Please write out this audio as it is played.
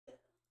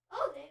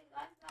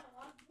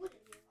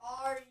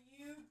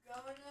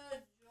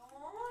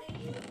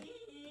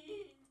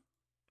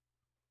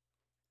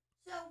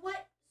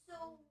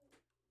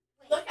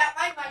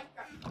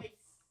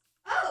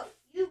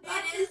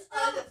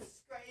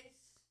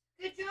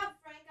Good job,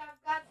 Frank. I've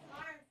got some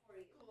iron for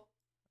you. Cool.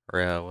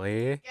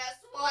 Really?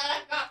 Guess what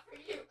I've got for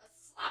you? A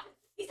slap.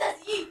 He says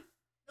you.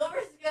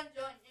 Novers is gonna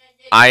join.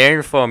 Yeah.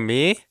 Iron for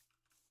me?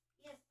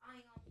 Yes,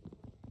 iron.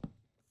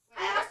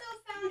 I also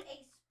found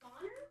a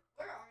spawner.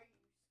 Where are you,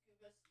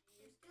 Scuba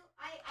Steve?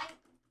 I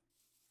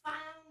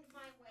found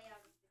my way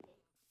out of the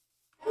game.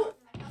 Oh,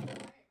 I found the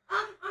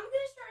iron. I'm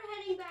gonna start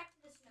heading back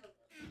to the snow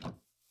village.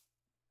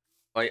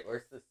 Wait,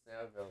 where's the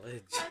snow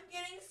village? I'm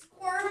getting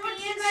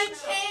squirmy in my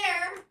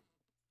chair.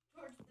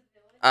 Towards the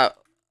village.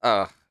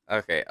 Oh,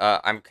 okay.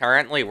 I'm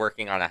currently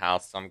working on a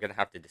house, so I'm gonna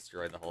have to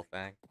destroy the whole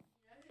thing.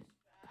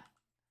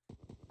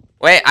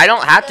 Wait, I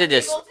don't have to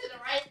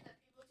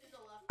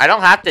I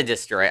don't have to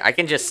destroy it. I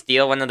can just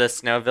steal one of the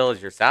snow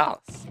villagers'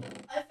 house.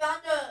 I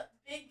found a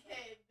big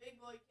cave, big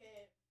boy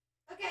cave.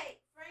 Okay,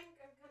 Frank,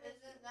 I'm coming.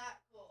 Isn't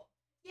that cool?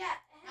 Yeah.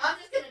 I'm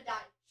just gonna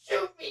die.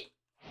 Shoot me.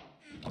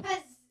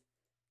 Because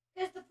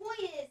the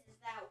point is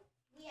that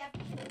we have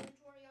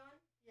inventory on.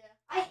 Yeah.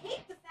 I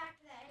hate the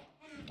fact that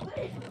Henry put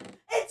it on.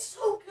 It's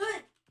so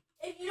good.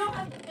 If you don't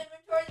have the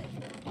inventory, then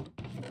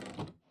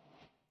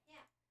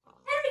yeah.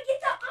 Henry, get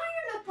the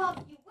iron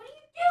above you. What are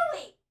you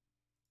doing?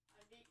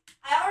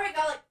 I already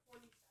got like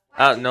 40.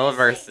 Oh,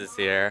 Novaverse is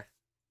here.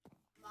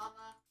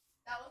 Mama.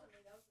 That wasn't me.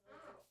 That was me.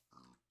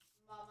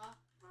 Mama.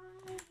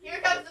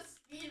 Here comes the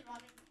speed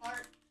running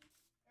part.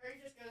 Where he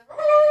just goes.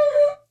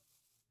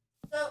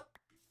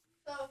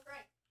 So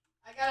Frank,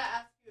 I gotta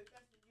ask you a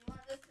question. Do you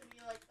want this to be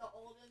like the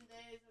olden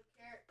days of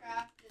carrot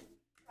craft and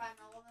prime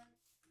elements?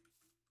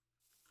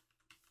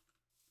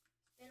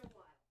 In a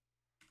while.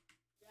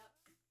 Yep.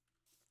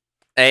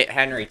 Hey,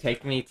 Henry,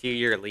 take me to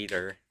your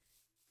leader.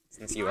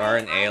 Since you are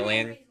an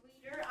alien.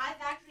 Leader.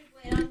 I've actually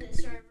played on this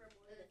server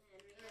more than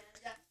Henry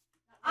has.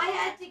 I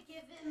had to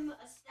give him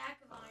a stack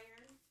of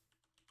iron.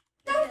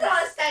 That was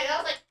not a stack,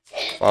 that was like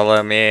 10.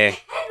 Follow me.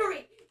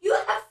 Henry, you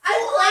have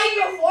I played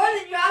before,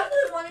 then you have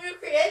the one who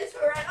created this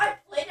server, and I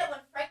played it when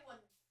Frank won.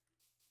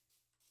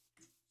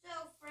 So,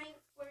 Frank,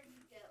 where did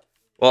you go?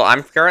 Well,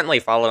 I'm currently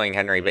following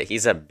Henry, but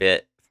he's a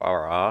bit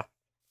far off.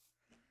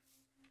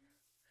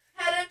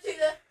 Head into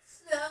the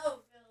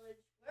snow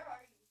village. Where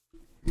are you?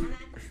 I'm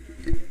at the snow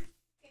village.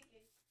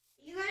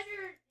 You guys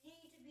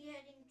need to be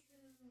heading to...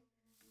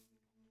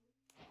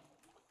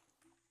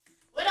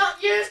 We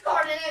don't use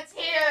coordinates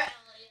here, Elliot.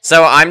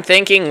 So I'm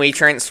thinking we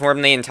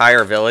transform the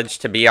entire village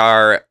to be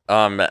our,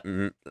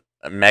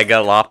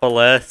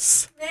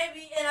 megalopolis.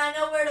 Maybe, and I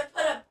know where to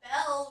put a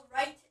bell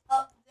right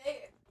up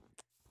there.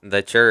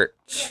 The church.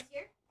 Yes,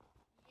 here?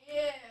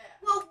 Yeah.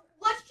 Well,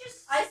 let's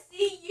just... I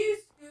see you,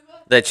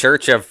 Scuba. The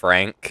Church of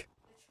Frank.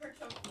 The Church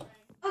of Frank.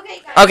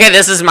 Okay, guys. Okay,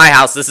 this is my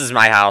house. This is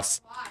my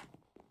house. Why?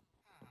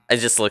 It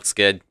just looks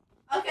good.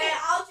 Okay,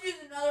 I'll choose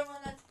another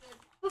one that's good.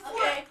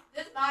 Okay,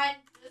 this is mine.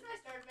 This is my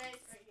start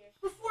base right here.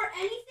 Before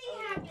anything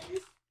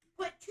happens,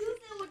 put 2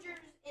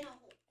 villagers in a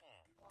hole.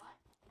 What?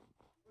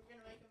 We're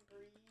gonna make them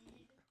breed?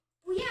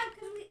 Well, yeah,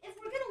 because if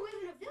we're gonna live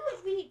in a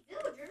village, we need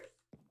villagers.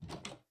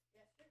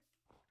 Yes, sir.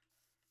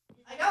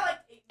 I got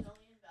like 8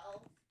 million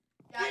bells.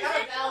 Yeah, I got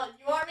a bell.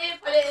 You want me to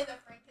put it in the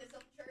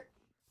Frankism church?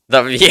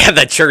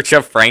 The Church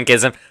of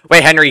Frankism.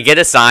 Wait, Henry, get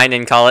a sign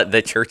and call it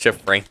the Church of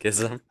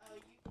Frankism.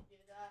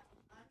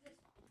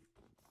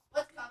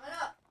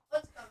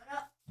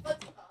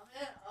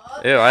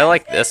 Ew, I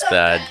like this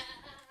bed.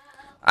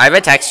 I have a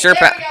texture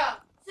pack.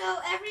 So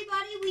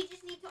everybody, we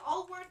just need to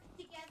all work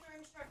together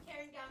and start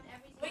tearing down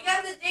everything. We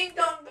got the ding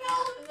dong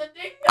bell and the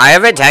ding dong. I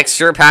have a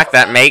texture pack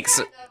that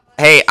makes...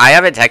 Hey, I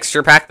have a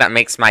texture pack that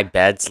makes my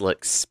beds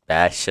look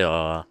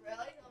special.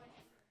 Really?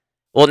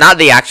 Well, not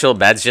the actual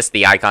beds, just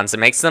the icons. It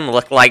makes them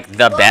look like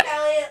the bed.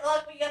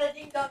 Look, we got a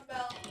ding dong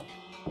bell.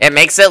 It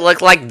makes it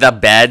look like the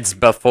beds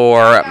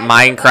before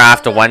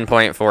Minecraft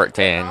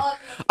 1.14.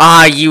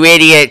 Ah, you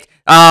idiot.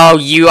 Oh,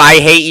 I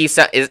hate you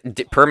so...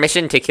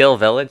 permission to kill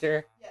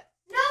villager?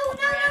 No.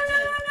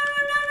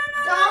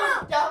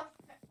 Don't.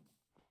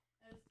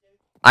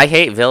 I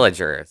hate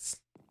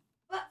villagers.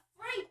 But,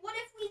 Frank, what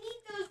if we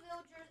need those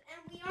villagers and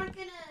we aren't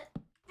gonna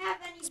have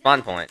any...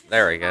 Spawn point.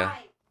 There we go.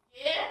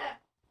 Yeah.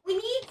 We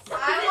need some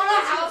I want a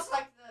house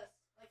like this.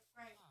 Like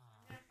Frank.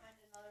 I'm gonna find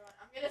another one.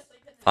 I'm gonna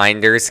sleep in the...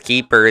 Finders,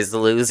 keepers,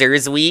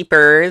 losers,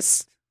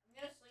 weepers. I'm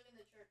gonna sleep in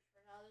the church for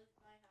now. This is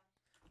my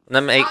house.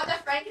 The the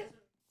Frankism.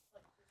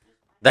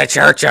 The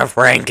Church of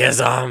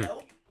Frankism.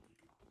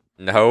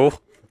 No.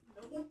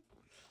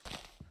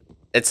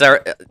 It's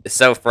a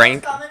so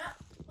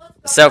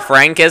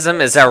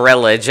Frankism is a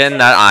religion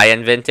that I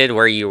invented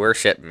where you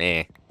worship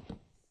me.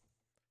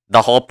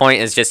 The whole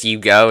point is just you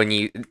go and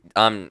you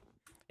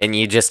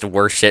just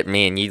worship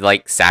me and you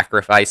like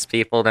sacrifice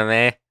people to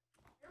me.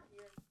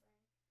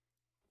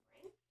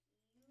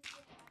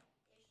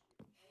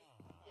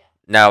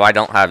 No, I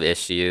don't have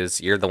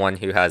issues. You're the one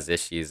who has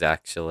issues,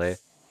 actually.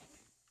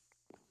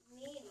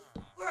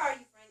 Where are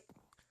you, Frank?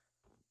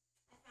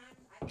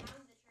 I found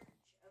the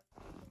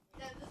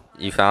church.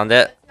 You found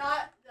it? It's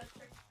not the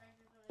church of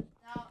Frankism. It's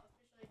now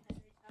officially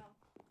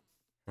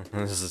Henry's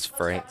house. This is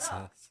Frank's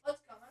house. What's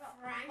coming up?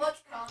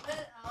 What's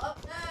coming up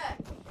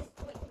next?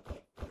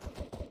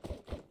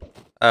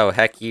 Oh,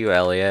 heck you,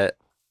 Elliot.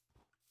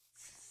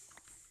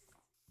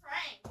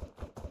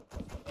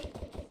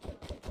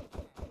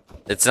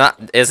 It's not.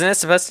 Isn't it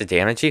supposed to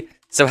damage you?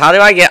 So how do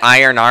I get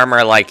iron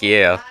armor like you?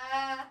 You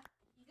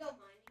go mining.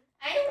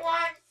 I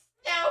want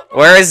no.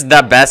 Where is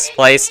the best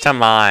place to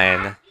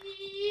mine?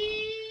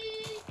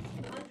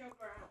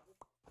 Underground.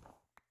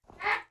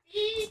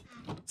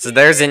 So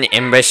there's an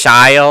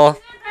imbecile.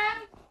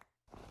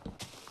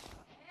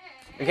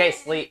 Okay,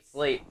 sleep.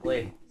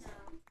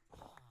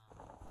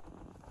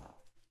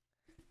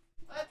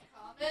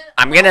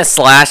 I'm gonna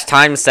slash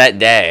time set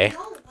day.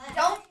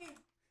 Don't you?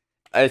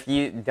 If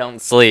you don't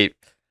sleep,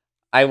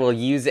 I will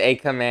use a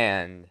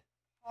command.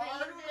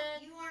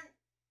 You aren't.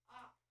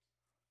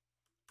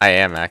 I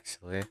am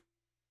actually.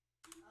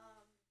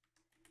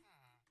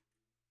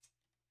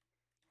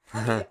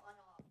 Slash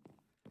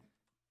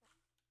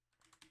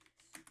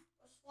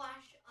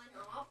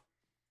unoff.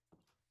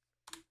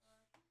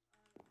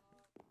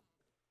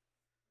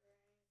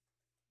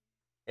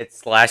 It's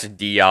slash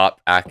diop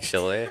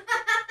actually.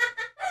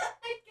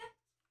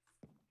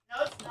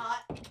 No, it's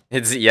not.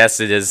 Yes,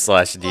 it is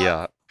slash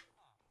diop.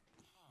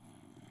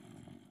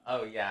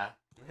 Oh yeah.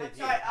 I'm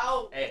sorry.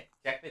 Oh. Hey,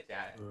 check the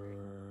chat.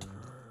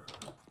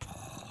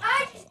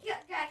 I just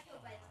got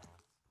killed by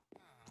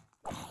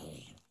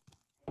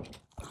that.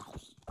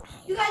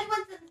 You guys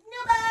want some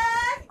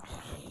snowballs?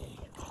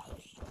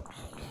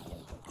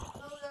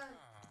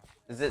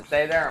 Does it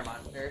say there are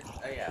monsters?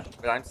 Oh yeah,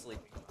 but I'm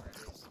sleeping already.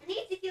 I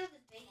need to kill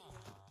this baby.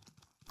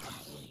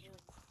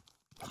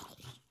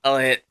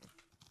 Elliot,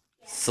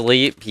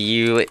 sleep,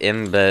 you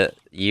imbecile.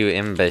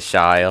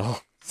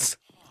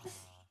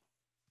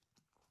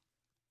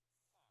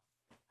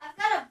 I've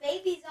got a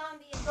baby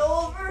zombie.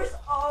 Silver's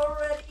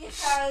already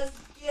has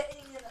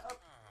getting it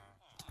up.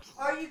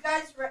 Are you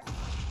guys ready?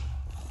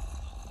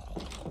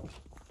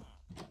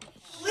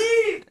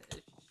 Sleep!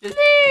 Sleep!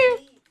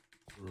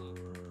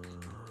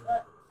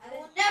 I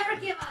will never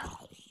give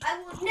up. I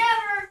will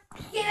never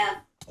give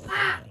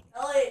up.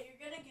 Elliot, you're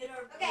gonna get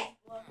our okay.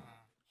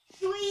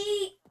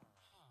 Sweet.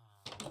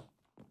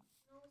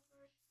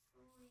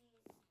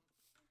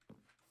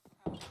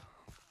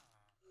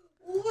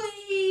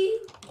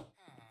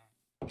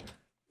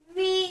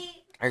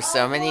 There's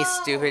so many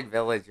stupid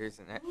villagers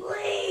in it.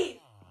 Leave.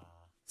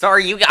 So are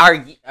you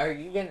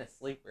gonna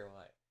sleep or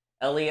what?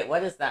 Elliot,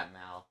 what is that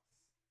mouth?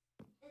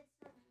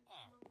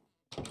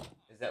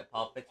 Is that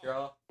Paw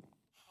Patrol?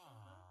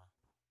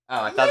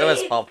 Oh, I thought it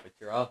was Paw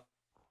Patrol.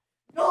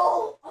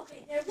 No.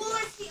 Okay, there. Well,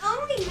 it's the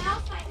only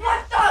mouse I have.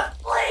 What the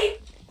bleep?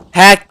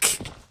 Heck!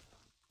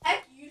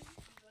 Heck, you.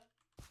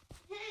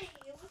 Hey,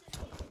 it was a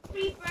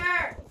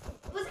creeper.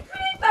 It was a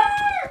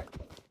creeper.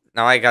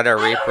 Now I gotta I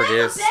don't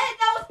reproduce. have a bed.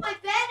 That was my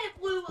bed. It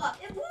blew up.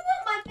 It blew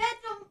up my bed.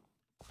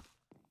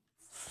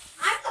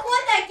 I'm the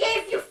one that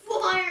gave you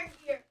full iron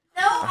here.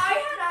 No,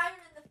 I had iron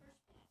in the first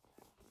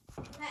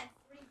place. You had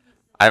 3 pieces.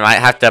 I might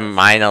have to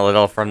mine a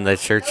little from the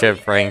Church of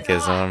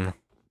Frankism.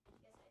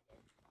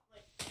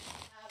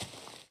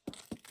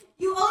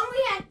 You only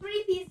had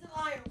 3 pieces of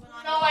iron when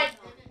I. No, I didn't.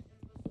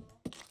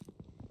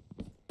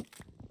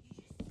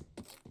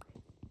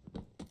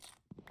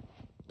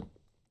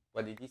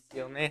 What did you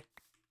steal me?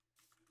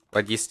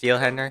 What did you steal,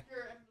 Henry?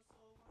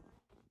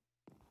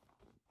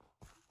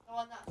 The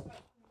one that stuck me.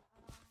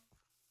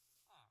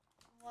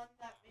 The one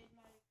that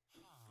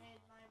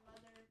made my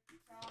mother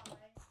cry.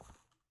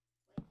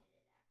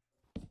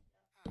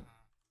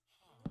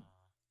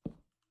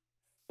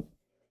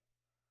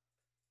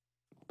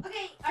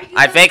 Okay, are you?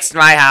 I fixed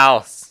my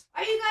house.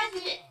 Are you guys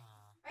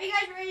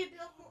ready to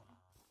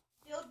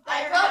build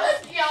better? I built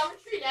a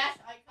geometry dash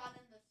icon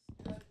in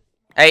the.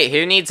 Hey,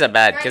 who needs a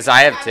bed? Cause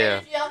I have 2. I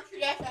just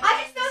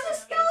found a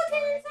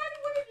skeleton inside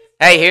of one of these.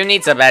 Hey, who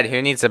needs a bed?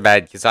 Who needs a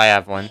bed? Cause I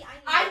have one.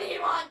 I need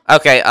one.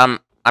 Okay, I'm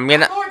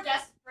gonna. I'm more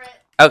desperate.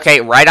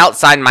 Okay, right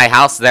outside my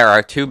house there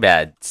are 2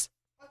 beds.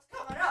 What's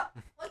coming up?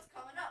 What's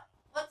coming up?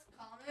 What's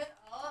coming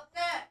up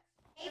next?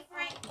 Hey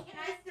Frank, can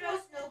I throw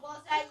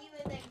snowballs at you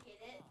and then get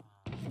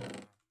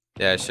it?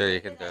 Yeah, sure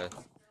you can do it.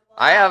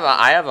 I have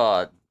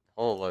a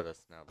whole load of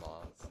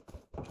snowballs.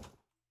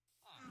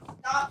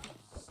 Stop,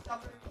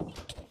 stubborn.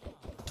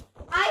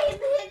 I am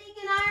hitting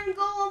an iron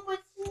golem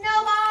with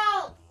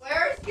snowballs.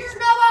 Where's your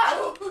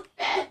snowball?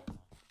 Bed.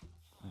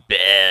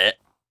 Bet.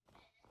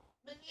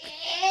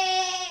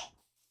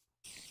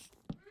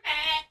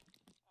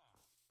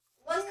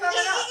 What's coming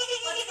up?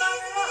 What's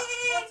coming up?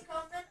 What's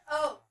coming?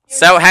 Oh.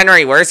 So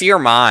Henry, where's your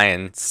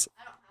mines?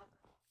 I don't have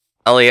them.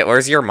 Elliot,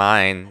 where's your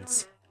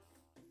mines?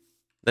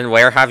 Then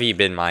where have you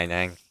been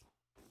mining?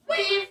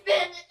 We've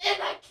been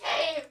in a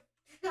cave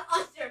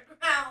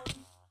underground.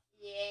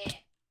 Yeah.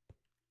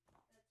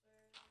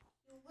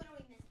 You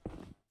literally missed it.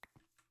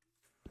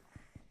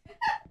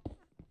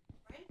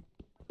 Right?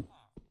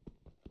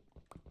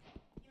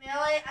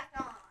 Elliot, I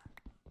found.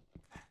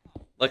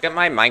 Look at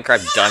my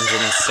Minecraft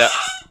dungeon stuff.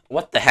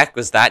 What the heck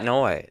was that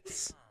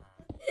noise?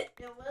 It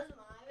was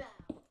my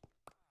mouth.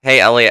 Hey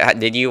Elliot,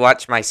 did you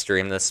watch my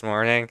stream this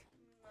morning?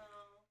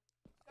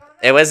 No.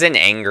 It was an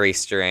angry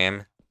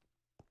stream.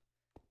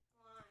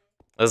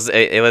 Why?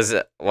 It was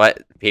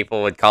what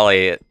people would call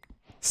a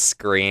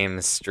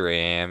scream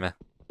stream.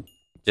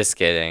 Just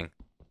kidding.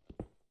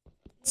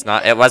 It's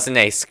not. It wasn't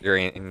a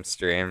scream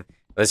stream.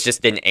 It was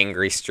just an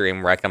angry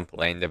stream where I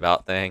complained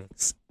about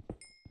things.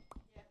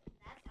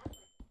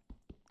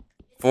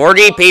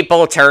 40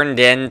 people turned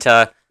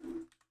into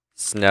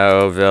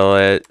Snow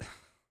Village.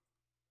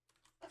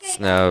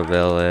 Snow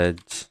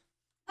Village.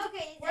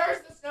 Okay,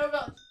 where's the Snow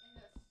Village?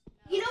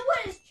 You know what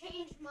has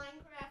changed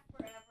Minecraft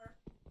forever?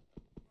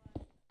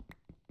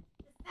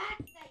 The fact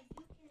that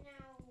you can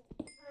now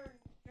turn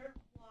dirt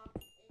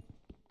blocks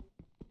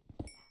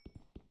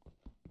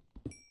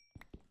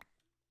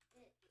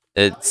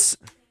into... It's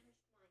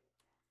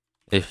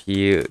if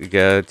you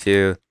go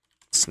to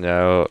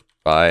snow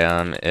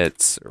biome,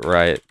 it's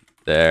right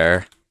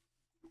there.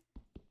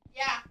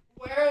 Yeah,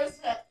 where is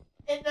it?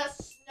 In the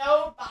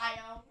snow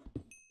biome,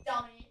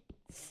 dummy.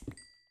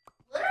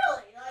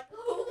 Literally, like,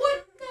 who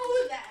would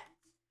know that?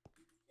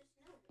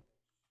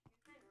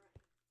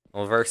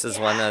 Well, versus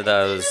one of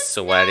those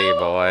sweaty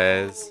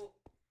boys.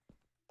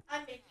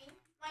 I'm making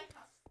my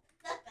house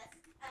the best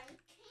I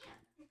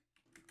can.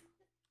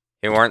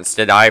 Who wants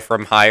to die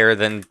from higher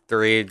than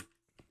 3?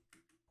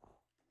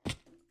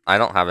 I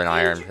don't have an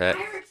iron pick.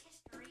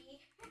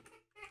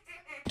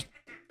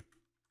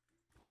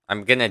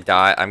 I'm gonna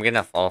die. I'm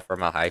gonna fall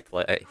from a high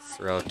place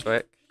real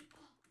quick.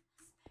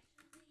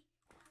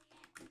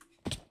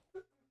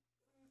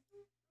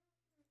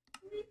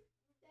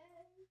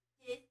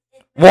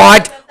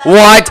 What?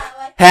 What?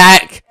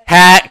 Hack!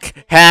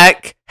 Hack!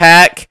 Hack!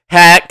 Hack!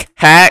 Hack!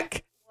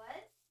 Hack!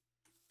 What?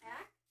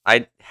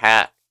 I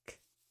hack.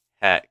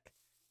 Hack.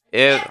 Ew.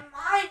 Can't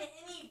mine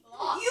any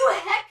blocks. You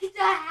hacked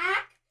a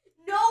hack?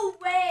 No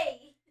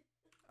way!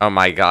 Oh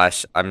my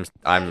gosh, I'm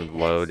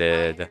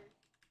loaded.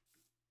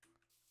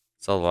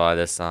 It's a lot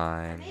of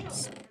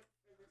signs.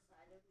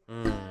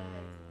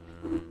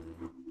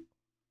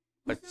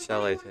 What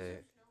shall I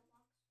take?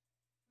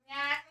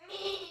 Not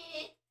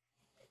me.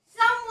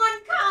 Someone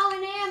call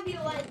an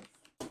ambulance,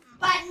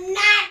 but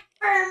not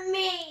for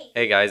me.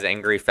 Hey guys,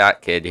 angry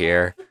fat kid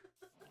here.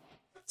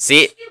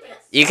 See,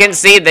 you can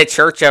see the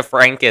Church of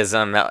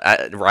Frankism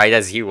right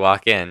as you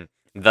walk in.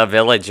 The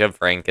Village of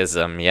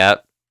Frankism,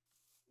 yep.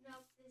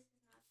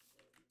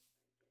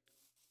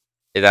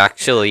 It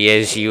actually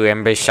is, you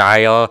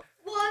imbecile.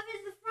 Well, if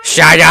it's the front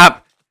Shut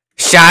up!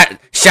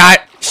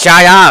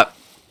 Shut up!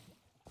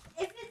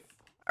 if it's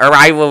Or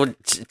I will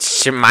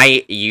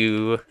smite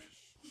you.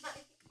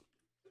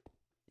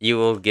 You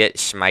will get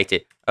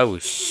smited. Oh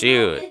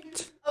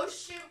shoot. Oh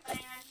shoot, man.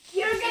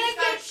 you're gonna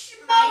get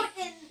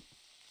smoten.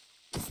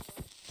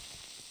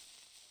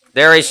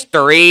 There is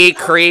 3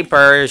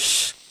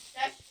 creepers.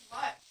 That's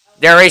what.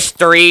 There is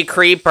 3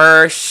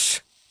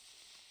 creepers.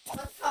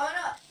 What's coming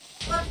up?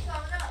 What's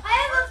coming up? I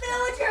have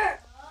a villager.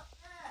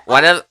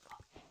 One of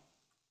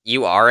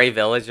you are a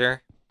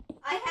villager?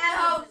 I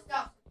have. No,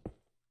 stop.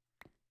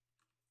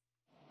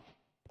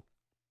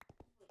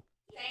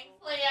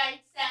 Thankfully, I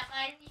set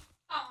my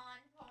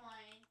respawn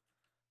point.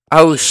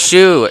 Oh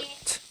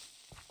shoot.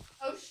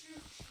 Oh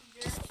shoot,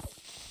 cheater.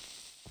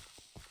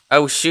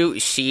 Oh shoot,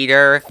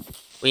 cheater.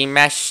 We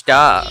messed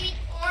up. Eat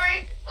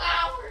orange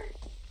flowers.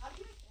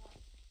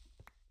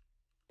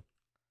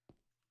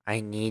 I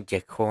need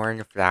the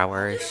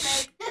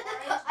cornflowers.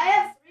 I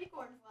have 3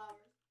 cornflowers.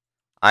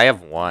 I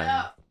have 1.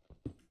 No.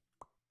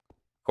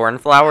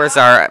 Cornflowers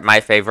are my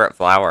favorite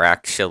flower,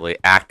 actually.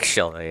 Northverse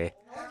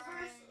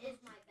is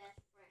my best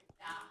friend.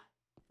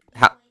 He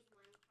How- plays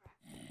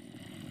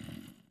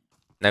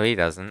Minecraft. No, he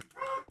doesn't.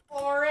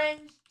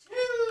 Orange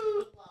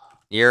too.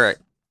 You're,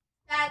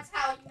 That's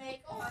how you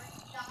make orange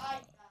dye,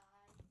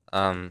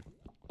 guys.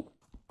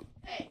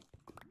 Hey.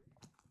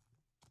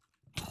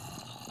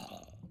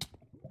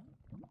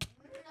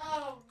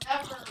 No,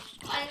 never.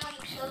 I know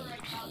the bird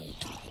right now.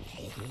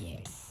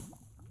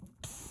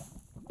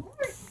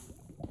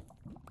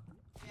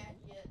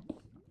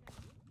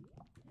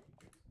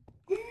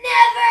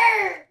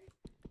 Never.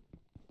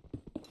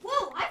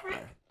 Whoa, hi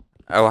Frank.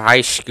 oh,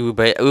 hi,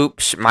 Scuba.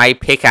 Oops, my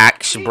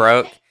pickaxe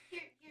broke.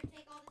 Here,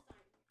 take all this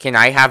iron. Can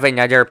I have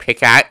another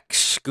pickaxe,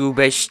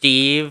 Scuba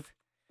Steve?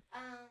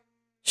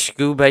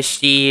 Scuba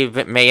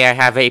Steve, may I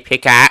have a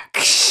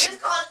pickaxe? It's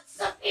called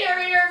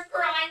superior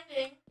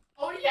grinding.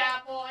 Oh yeah,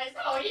 boys.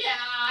 Oh yeah,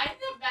 I'm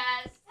the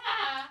best.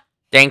 Ha.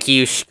 Thank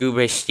you,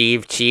 Scuba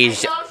Steve.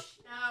 Cheese. I know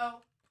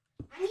snow.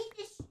 I need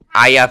this.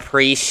 I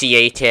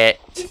appreciate it.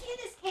 You see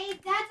this cave?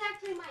 That's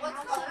actually my What's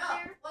house coming up up?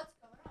 there. What's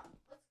coming up?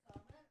 What's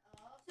coming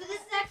up? So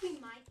this is actually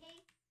my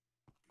cave.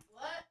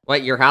 What?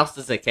 What, your house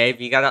is a cave?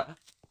 You gotta...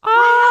 My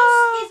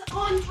house is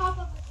on top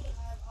of the cave.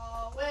 I've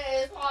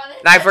always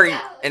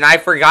wanted. And I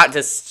forgot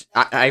to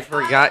I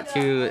forgot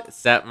to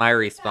set my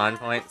respawn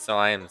point, so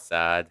I am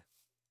sad.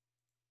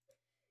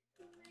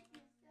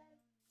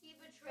 He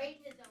betrayed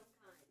his own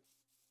kind.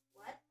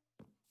 What?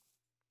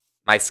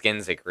 My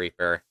skin's a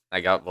creeper. I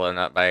got blown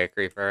up by a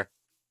creeper.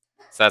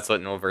 So that's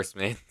what Nullverse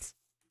means.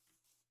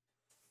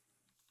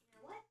 You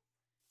know what?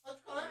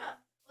 What's coming up?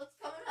 What's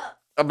coming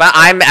up? But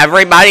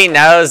everybody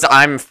knows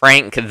I'm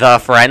Frank the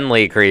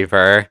Friendly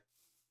Creeper.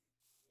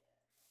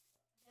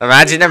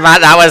 Imagine if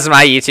that was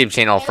my YouTube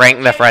channel,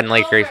 Frank the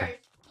Friendly Creeper.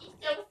 He's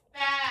so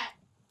fat.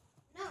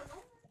 No.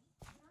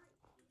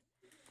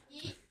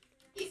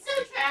 He's so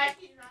trash.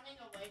 He's running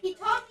away. He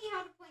taught me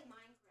how to play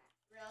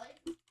Minecraft.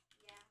 Really?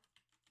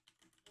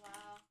 Yeah.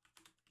 Wow.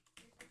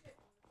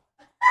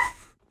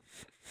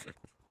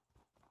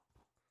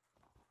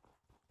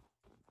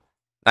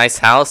 Nice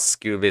house,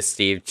 Scuba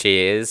Steve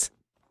Cheese.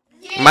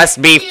 Yeah,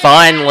 Must be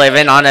fun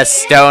living on a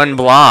stone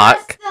block.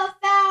 That's the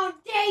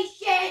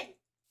foundation.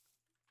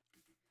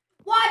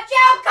 Watch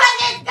out, cause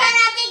it's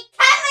gonna be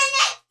coming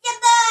at you,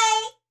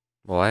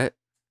 boy. What?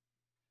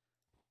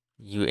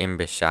 You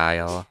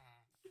imbecile.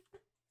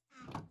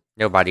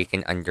 Nobody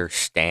can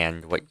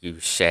understand what you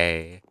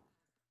say.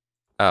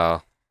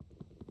 Oh.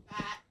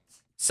 Fat.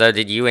 So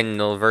did you and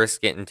Nulverse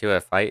get into a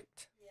fight?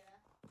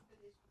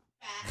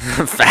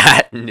 Yeah. Fat.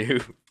 Fat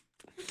noob.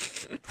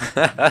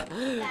 Fat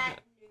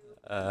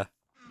noob.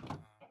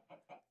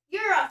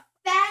 You're a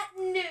fat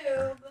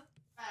noob.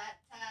 Fat.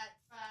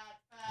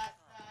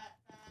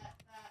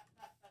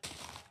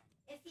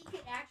 If he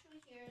could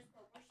actually hear us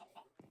what we're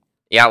saying.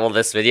 Yeah, well,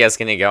 this video is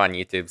gonna go on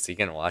YouTube, so you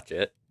can watch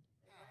it.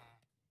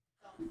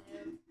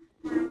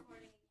 We're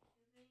recording a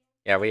YouTube video.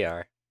 Yeah, we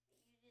are.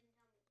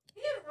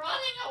 He's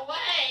running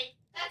away.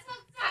 That's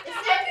not Is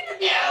how there much gonna new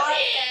be he audio?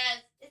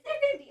 is. Is there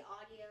gonna be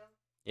audio?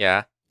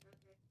 Yeah.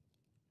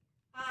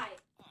 Hi,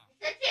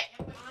 Such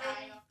an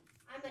imbecile.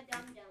 I'm a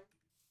dum dum.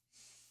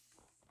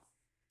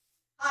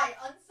 Hi,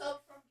 unsub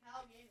from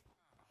Cal Gaming.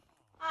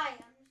 Hi,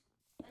 I'm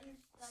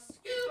unsub.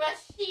 Scuba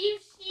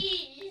Steve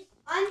Cheese.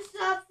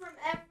 Unsub from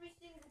every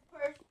single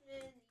person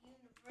in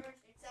the universe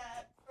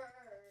Except for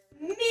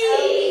me.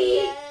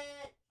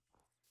 Elliot.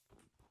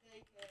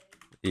 JK.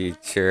 The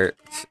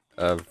Church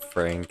of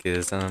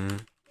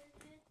Frankism.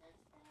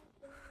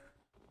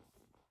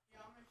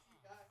 Geometry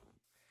guy.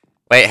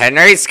 Wait,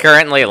 Henry's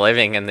currently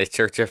living in the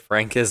Church of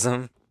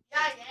Frankism. Yeah,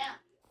 I am.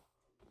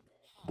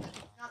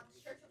 Not the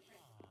Church of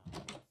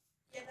Henry.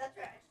 Yeah, that's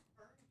right. I just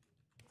burned it.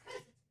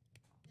 Because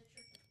it's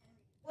the Church of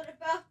Henry. What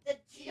about the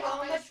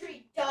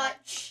geometry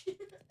Dutch?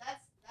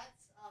 That's kind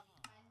of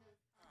I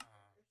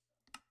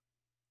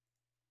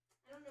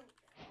don't know.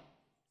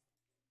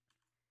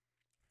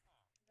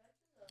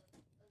 Dutch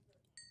is a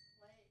place.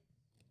 Right?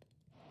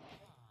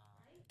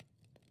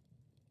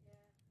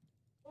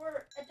 Yeah.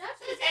 Or a Dutch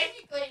So is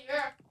technically, you're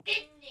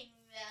offending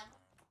them.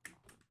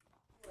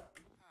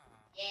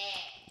 Yeah.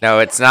 No,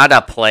 it's not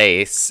a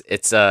place.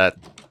 It's a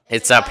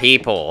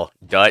people.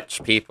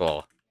 Dutch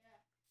people.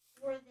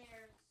 or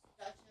there's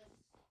Duchess.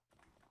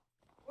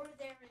 or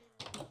there is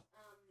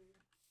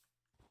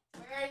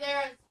Where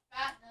there is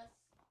fatness,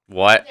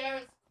 What? there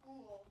is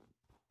cool.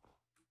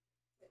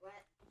 wait, what?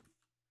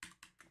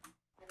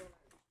 I don't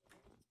understand.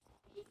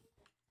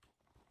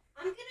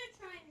 I'm gonna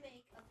try and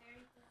make a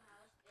very cool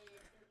house and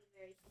it's gonna be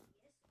very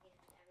hideous and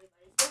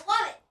everybody's gonna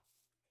love it.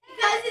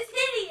 Because it's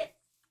hideous!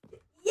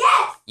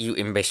 Yes! You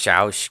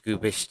imbecile,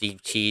 Scuba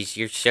Steve Cheese.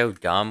 You're so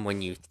dumb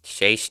when you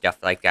say stuff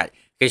like that.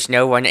 Because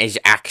no one is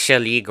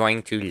actually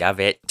going to love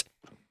it.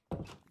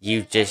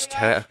 You just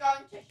Everyone's going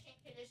to sink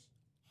in this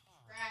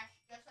trash,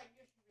 just like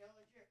this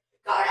villager.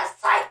 Go to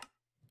sleep!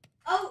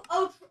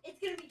 It's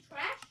gonna be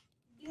trash?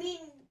 You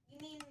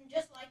mean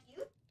just like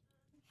you?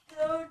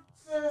 Go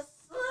to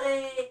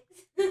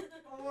sleep!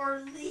 Or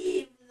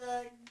leave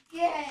the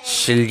game!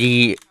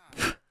 sleep,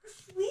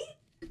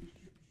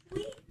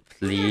 Sweet,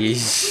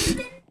 please.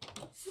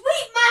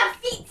 sweet my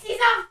feetsies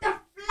off the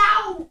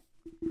floor!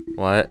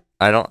 What?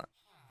 I don't.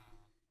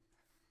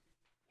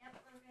 Yep,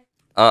 okay.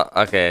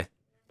 Oh, okay.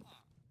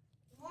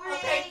 Morning.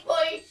 Okay,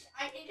 please,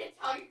 I need to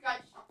tell you guys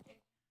something.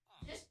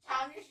 This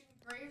town is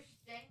in grave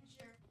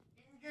danger.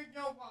 Injured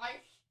no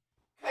lives.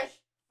 Because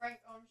Frank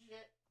owns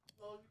it.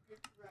 Well, you get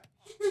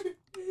wrecked.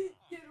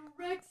 Get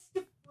Rex.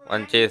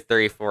 1, 2,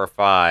 3, 4,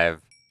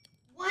 5.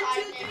 1,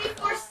 2, 3,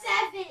 4,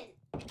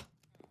 7.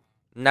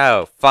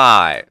 No,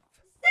 5.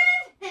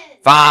 7.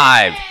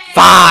 5.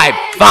 5.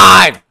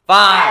 5.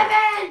 5.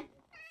 7.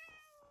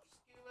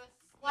 Scuba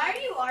Why are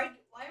you arguing?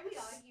 Why are we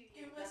arguing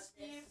Scuba about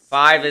Steve. this?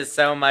 5 is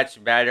so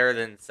much better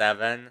than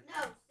 7. No,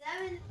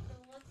 7 is the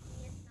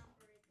luckiest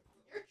number in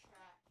the book. You're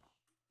trash.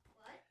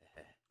 What?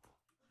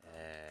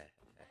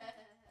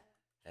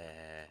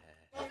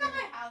 Look at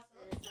my house.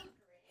 It looks so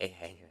Hey, great.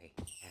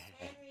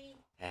 Henry.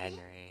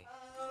 Henry. Henry.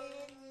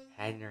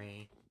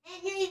 Henry.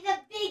 Henry's a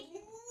big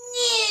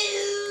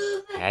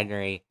noob.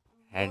 Henry.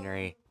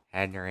 Henry.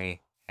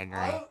 Henry. Henry.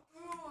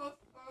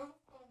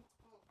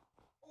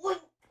 Oink.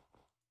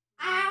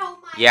 Ow,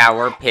 my Yeah,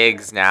 we're butt.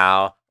 pigs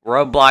now.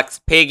 Roblox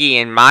Piggy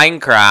in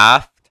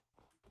Minecraft.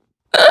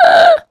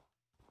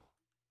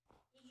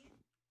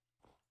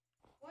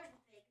 Where's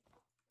the pig?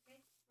 Okay,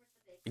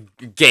 where's the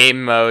pig?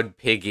 Game mode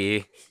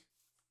Piggy.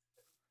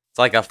 It's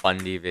like a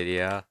fundy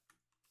video.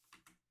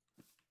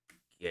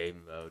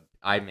 Game mode.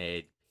 I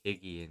made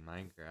Piggy in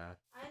Minecraft.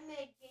 I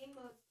made game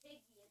mode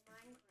piggy in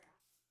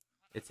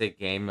Minecraft. It's a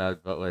game mode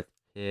but with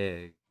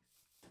pigs.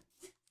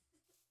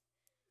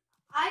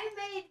 I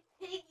made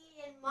piggy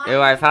in Minecraft.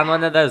 Ew, I found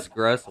one of those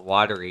gross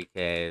watery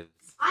caves.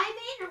 I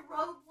made a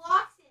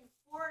Roblox in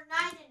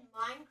Fortnite and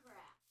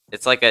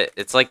It's like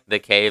the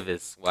cave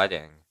is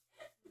sweating.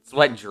 It's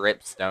what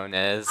dripstone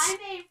is. I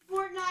made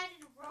Fortnite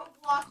and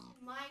Roblox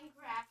and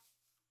Minecraft,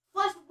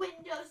 plus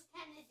Windows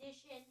 10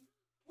 edition,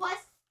 plus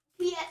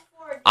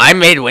PS4 edition. I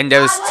made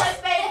Windows.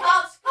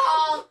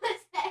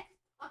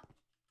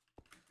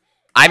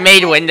 I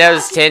made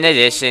Windows 10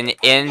 edition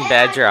in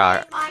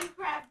Bedrock.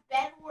 Minecraft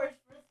Bed Wars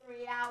for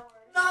 3 hours.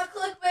 Not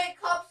clickbait,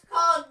 cops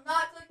called.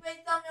 Not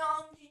clickbait,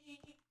 thumbnail.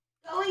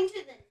 Going to the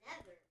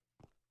Nether.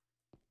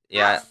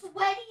 Yeah. How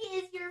sweaty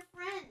is your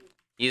friend?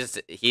 He's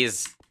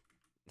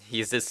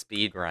a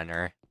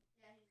speedrunner.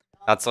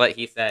 That's what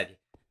he said.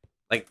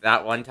 Like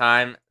that one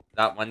time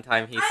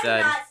he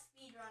said. I'm not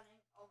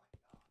speedrunning. Oh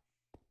my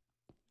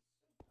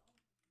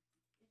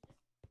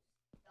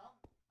gosh.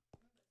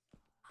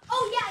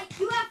 Oh yeah,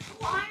 you have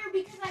full iron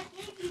because I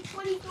gave you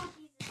 24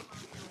 pieces of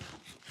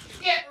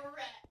iron. Get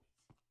wrecked.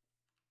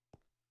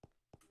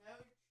 No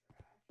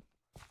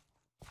trash.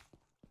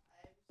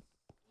 I've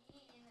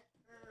seen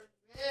her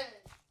vid.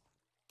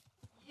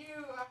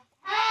 You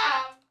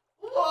have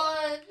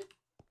wood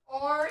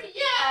or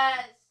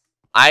yes.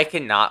 I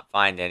cannot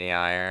find any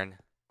iron.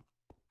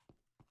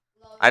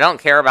 I don't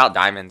care about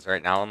diamonds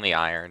right now, only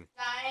iron.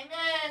 Diamond.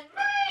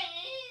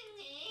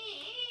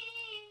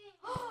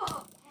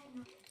 Oh,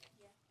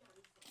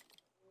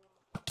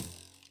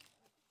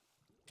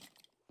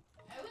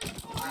 I was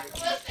born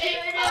with you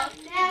should have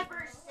never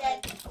said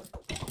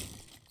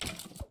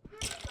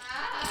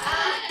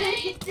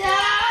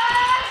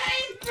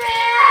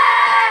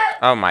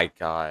Oh my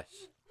gosh.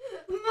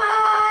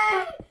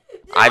 my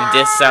I've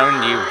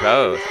disowned you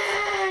both.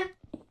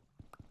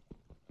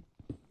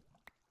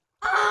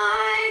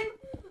 I'm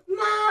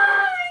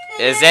mine.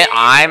 Is it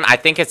I'm? I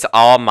think it's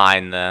all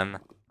mine then.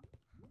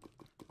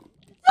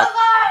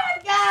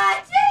 I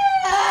got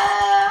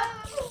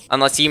you.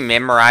 Unless you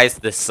memorize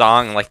the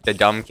song like the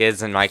dumb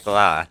kids in my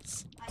class.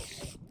 It's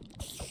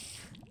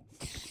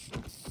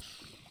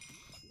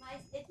my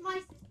sister's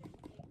favorite.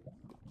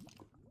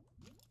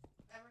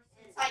 Ever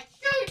since I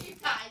showed you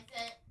guys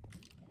it.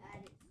 That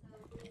is so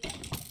good.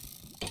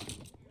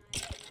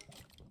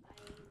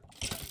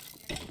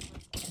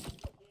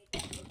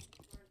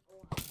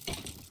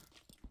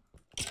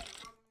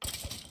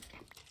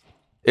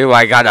 Ooh,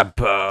 I got a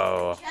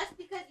bow. Just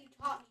because you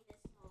taught me this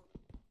song.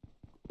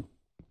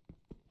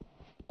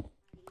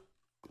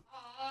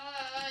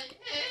 I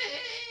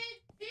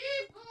hate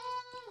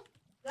people.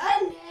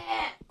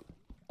 Goodness.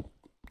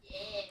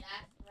 Yeah,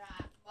 that's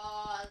right,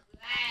 boss.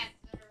 That's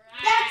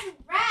right. That's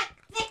rat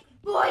thick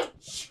boy.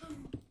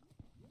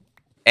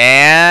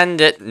 And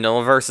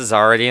Nullverse is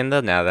already in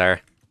the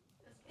nether.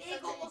 Big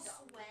ol'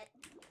 sweat.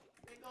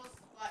 Big ol'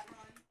 sweat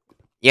run.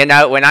 You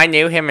know, when I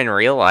knew him in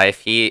real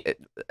life, he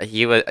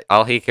was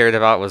all he cared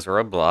about was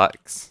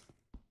Roblox.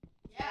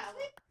 Yeah,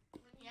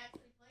 when he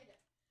actually played it.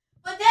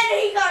 But then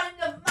he got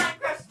into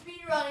Minecraft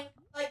speedrunning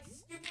like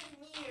stupid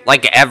meteors.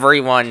 Like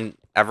everyone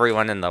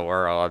in the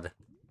world.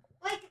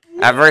 Like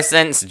Ever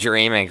since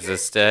Dream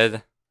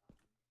existed.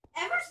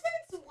 Ever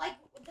since like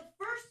the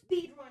first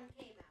speedrun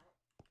came out,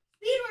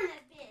 speedrun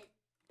has been.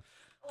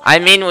 I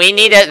mean,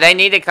 they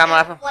need to come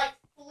up. Like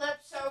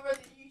flips over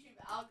the YouTube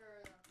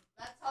algorithm.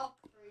 That's how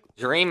crazy.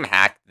 Dream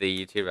hacked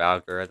the YouTube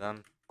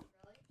algorithm.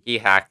 Really? He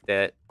hacked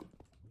it.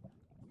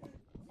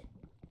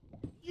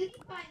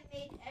 PewDiePie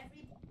made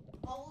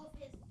all of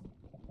his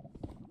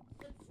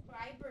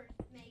subscribers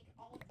make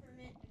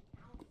alternate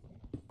accounts and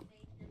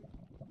make them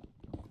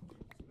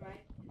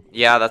subscribe to his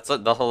Yeah, that's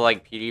what the whole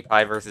like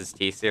PewDiePie versus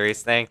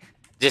T-Series thing.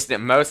 Just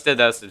that most of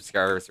those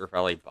subscribers were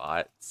probably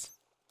bots.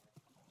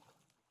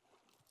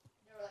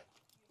 They were like,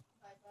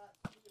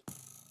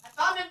 I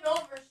found a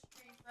Nullverse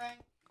stream, Frank.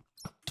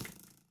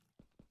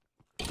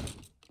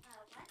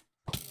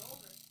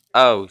 what?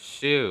 Oh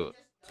shoot.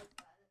 Just does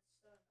that. It's so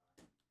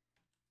annoying.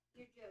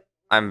 You're joking.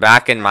 I'm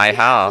back in my He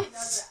actually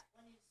does house. that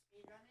when he's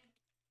speedrunning.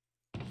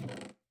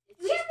 Do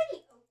we have any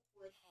oak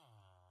wood?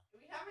 Do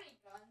we have any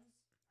guns?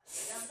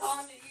 I'm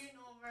talking to you,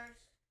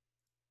 Nullverse.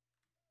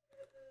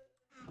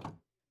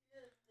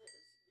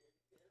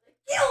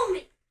 Kill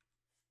me!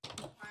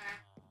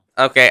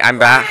 Okay, I'm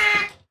back.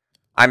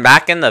 I'm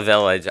back in the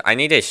village. I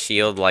need a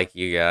shield like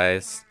you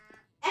guys.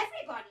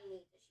 Everybody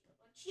needs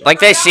a shield. Like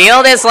the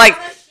shield is like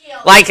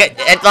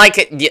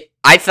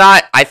I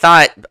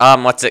thought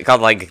what's it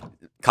called, like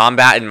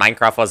combat in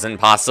Minecraft was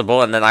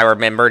impossible, and then I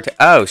remembered,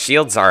 oh,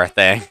 shields are a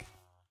thing.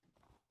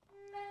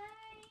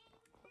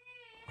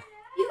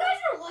 You guys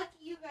are lucky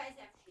you guys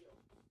have shields.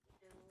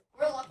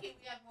 We're lucky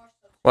we have more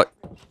stuff. What?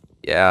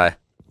 Yeah.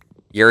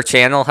 Your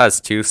channel has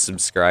 2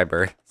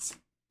 subscribers.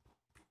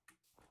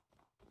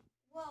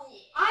 Well,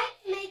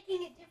 I'm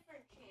making a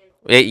different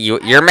channel.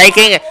 You're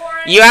making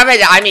you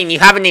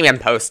haven't even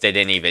posted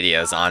any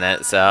videos on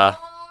it, so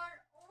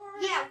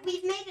Yeah,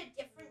 we've made a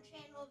different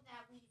channel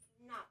that we've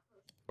not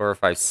posted. 4,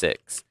 5,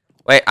 6.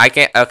 Wait, I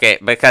can't. Okay,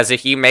 because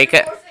if you make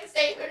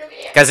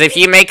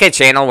a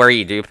channel where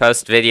you do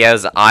post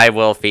videos, I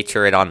will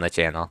feature it on the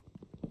channel.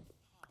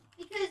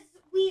 Because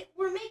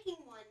we're making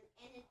one,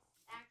 and it's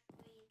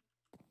actually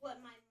what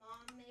my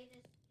mom made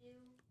us do,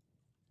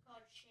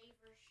 called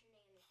Shaver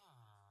Shenanigans.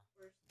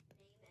 worst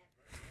name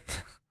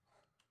ever.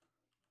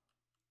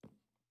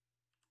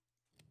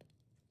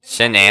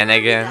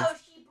 Shenanigans. So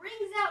she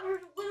brings out her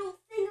little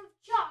thing of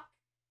chalk,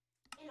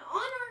 and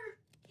on our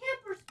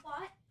camper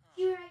spot,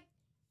 she writes,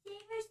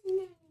 "Saber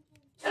Shenanigans."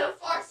 2,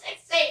 4,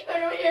 6, 8. Who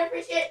do we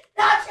appreciate?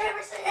 Not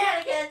Chamber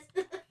Shenanigans.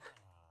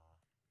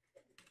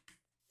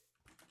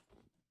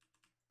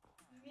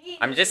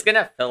 I'm just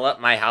gonna fill up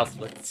my house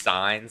with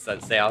signs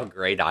that say how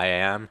great I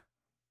am.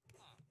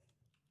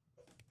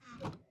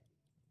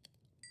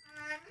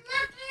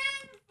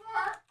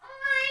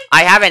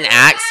 I have an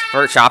axe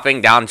for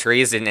chopping down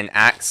trees and an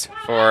axe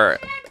for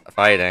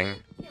fighting.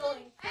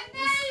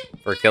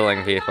 For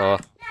killing people.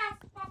 Did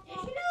you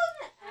know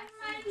that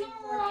axes do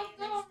more damage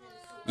than swords?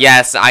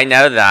 Yes, I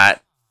know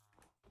that.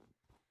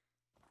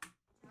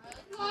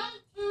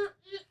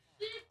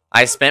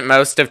 I spent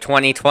most of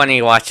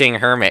 2020 watching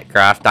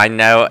Hermitcraft. I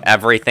know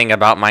everything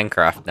about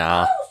Minecraft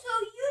now. Oh, so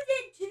you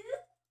did too?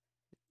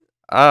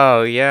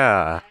 Oh,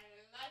 yeah.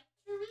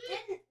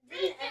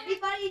 Didn't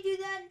everybody do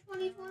that in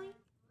 2020?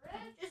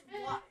 Just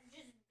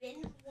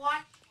binge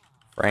watch.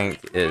 Frank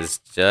is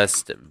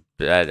just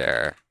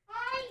better.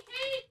 I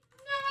hate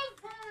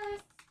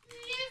Novus. He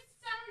is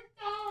so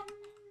dumb.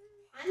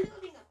 I'm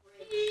building a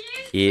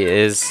bridge. He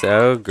is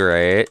so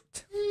great.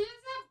 He is a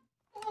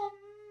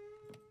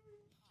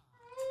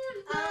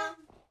bum.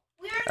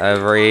 We already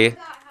Every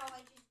talked about how I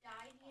just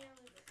died, you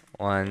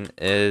know. one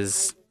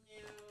is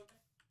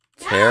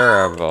No!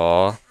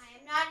 terrible. I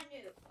am not a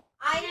noob.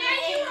 I am a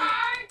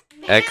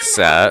man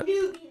Except of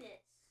noobiness.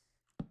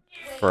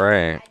 Wait,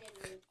 Frank. I didn't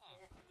mean to say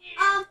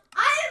that. I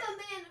am a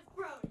man of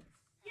proness.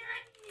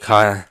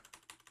 Ka-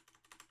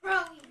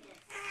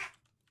 Pro-iness.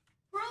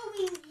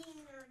 Pro-iness.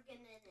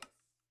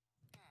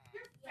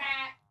 You're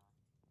fat.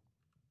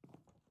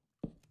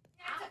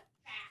 That's a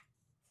fact.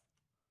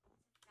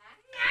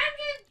 I'm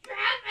gonna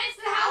drown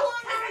So how myself.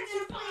 long are we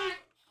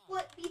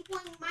gonna be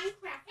playing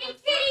Minecraft Hey, for?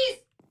 kitties.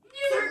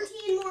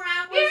 13 more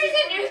hours. Here's a and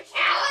new we're-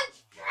 challenge.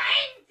 Try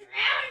and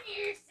drown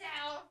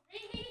yourself.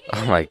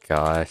 Oh my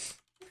gosh.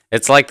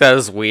 It's like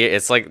those weird.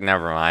 It's like,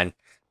 never mind.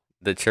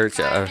 The church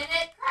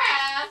 5-minute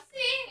crafts.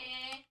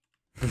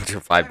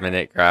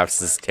 5-minute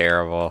crafts is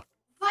terrible.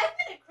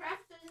 5-minute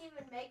crafts doesn't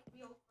even make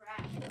real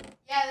crafts.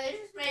 Yeah, they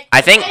just make.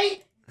 I think-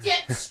 Hey,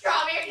 get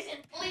strawberries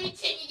and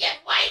bleach, and you get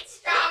white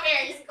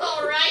strawberries.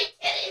 Cool, right,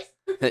 kitties?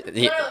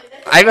 Literally,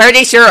 that's- I'm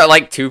pretty sure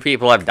like 2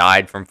 people have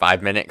died from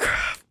 5-minute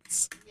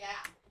crafts. Yeah.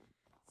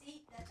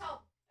 See, that's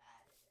how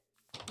bad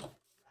it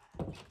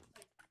is.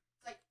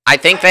 Like, I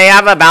think they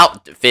have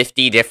about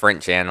 50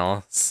 different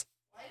channels.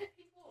 why do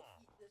people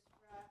eat this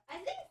crap? I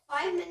think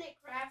 5-minute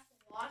crafts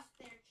lost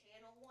their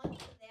channel once,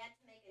 so they had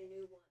to make a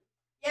new one.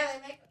 Yeah, they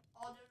make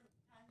all different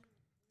kinds of.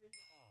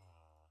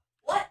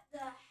 What the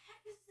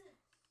heck is this?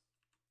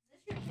 Is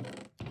this your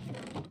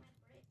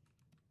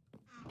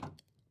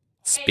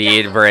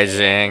Speed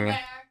bridging.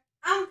 Hey,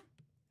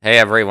 Hey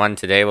everyone,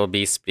 today will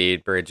be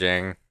speed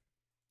bridging.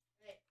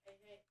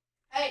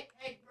 hey,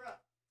 bro.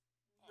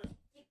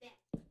 Take that.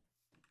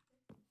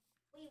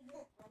 We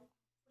won't, bro.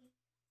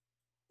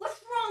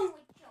 What's wrong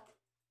with you?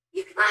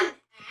 You got an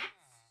axe?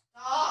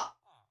 Stop.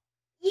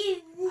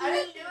 You. I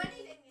didn't do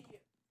anything to you.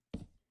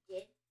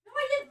 Did. No, I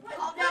didn't. What?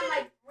 Call down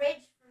my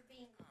bridge for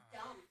being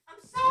dumb.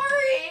 I'm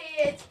sorry.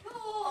 It's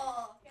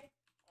cool. Okay.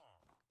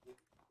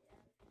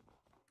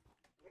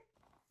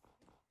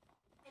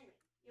 Henry,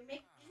 you're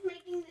just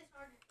making this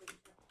harder for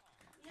yourself.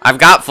 You know- I've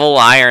got full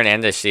iron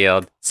and a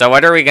shield. So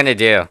what are we gonna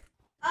do?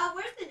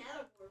 Where's the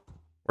nether portal?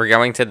 We're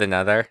going to the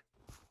nether?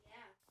 Yeah,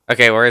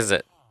 Okay, where is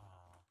it?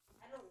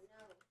 I don't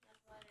know. That's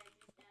why I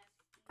just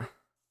asked.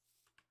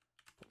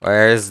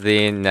 Where's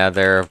the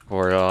nether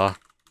portal?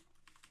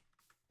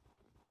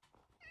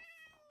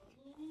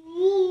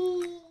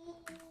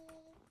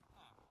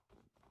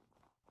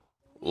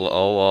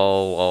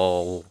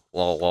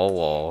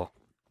 Lol.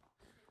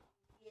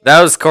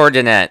 Those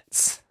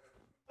coordinates.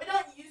 We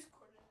don't use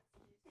coordinates.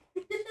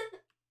 We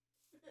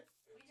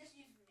just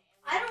use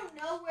I don't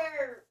know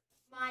where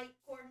my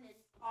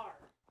coordinates are.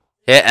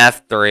 Hit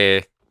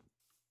F3.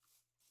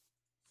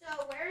 So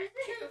where is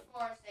it? 2,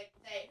 4, 6,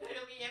 8. Who do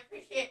we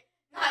appreciate?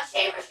 Not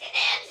Shaver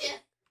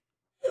Shenanigans.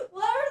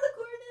 What are the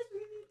coordinates we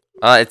need?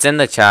 It's in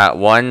the chat.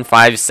 1,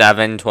 5,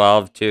 7,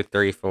 12, 2,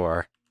 3,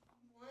 4.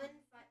 1,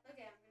 5.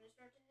 Okay, I'm gonna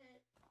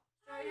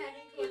start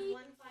heading towards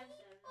 1, 5, 7.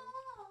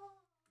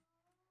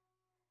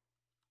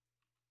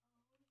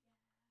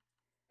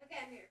 Okay,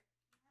 I'm here.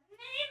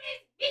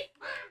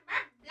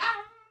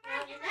 Now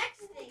the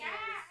next thing is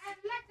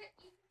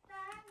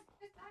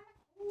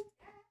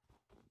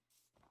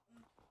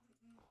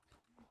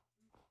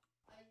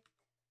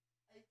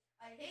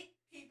I hate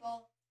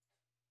people.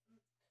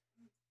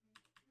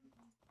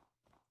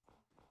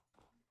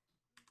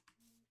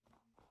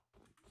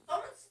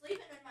 Someone's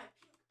sleeping in my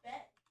pink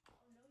bed. Oh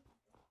no,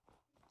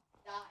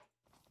 you don't. Die.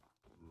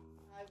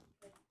 I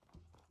would.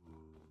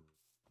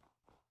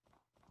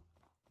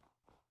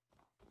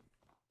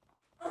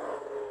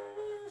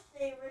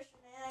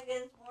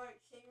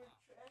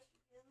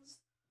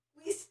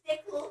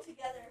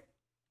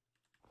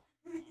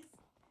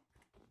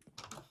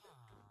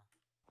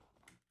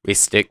 We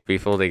stick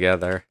people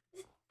together.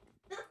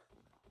 With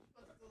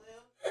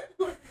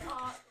glue.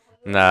 Not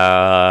glue.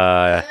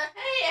 No.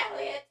 Hey,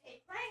 Elliot,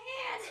 take my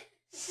hand.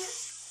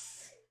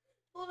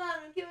 Hold on,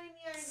 I'm killing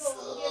the iron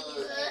golem. Give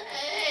me a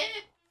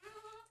second.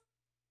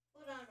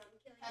 Hold on, I'm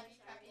killing Peppy,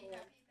 the iron peppy, golem.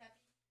 peppy, peppy.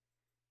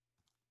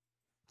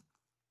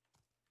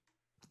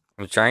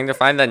 I'm trying to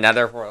find the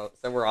nether portal.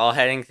 So we're all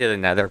heading to the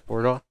nether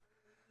portal?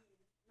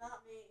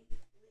 Not me.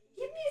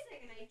 Give me a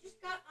second, I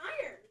just got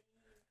iron.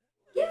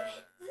 Give me a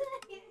second.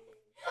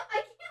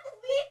 I can't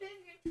leave if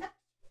you're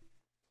touching.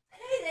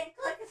 Okay, then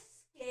click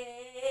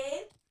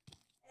escape.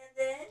 And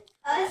then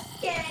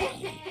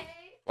escape.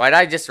 Why'd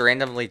I just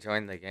randomly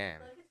join the game?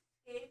 Click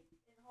escape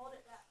and hold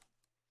it down.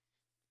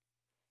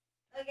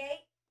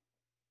 Okay.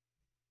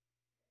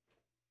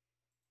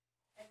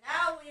 And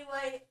now we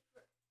wait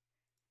for...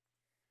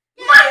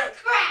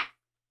 Minecraft!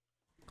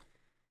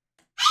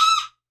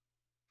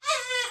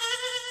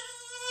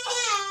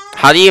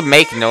 How do you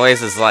make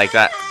noises like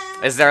that?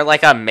 Is there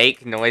like a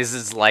make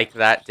noises like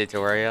that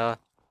tutorial?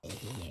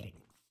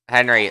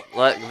 Henry,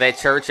 look, the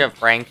Church of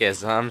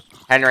Frankism.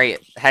 Henry,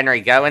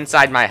 go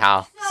inside my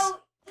house. So,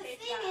 the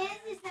thing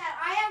is that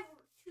I have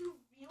two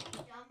really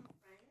dumb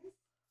friends,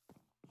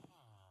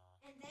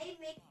 and they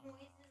make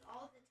noises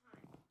all the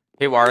time.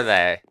 Who are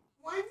they?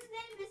 One's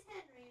name is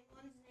Henry, and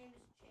one's name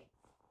is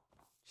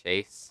Chase?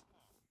 Chase.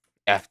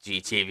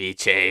 FGTV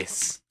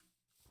Chase.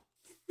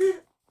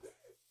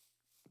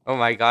 Oh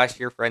my gosh,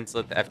 you're friends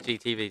with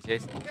FGTV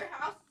Chase. Your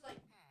house is like...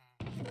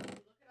 Look at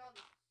all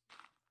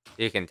these...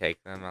 You can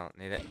take them, I don't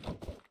need it.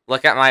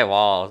 Look at my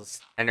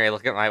walls. Henry,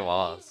 look at my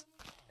walls.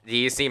 Do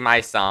you see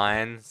my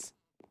signs?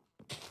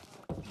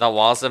 The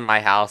walls of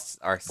my house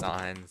are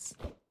signs.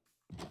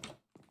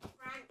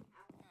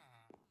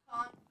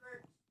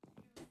 Convert...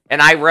 And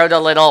I wrote a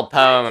little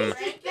poem.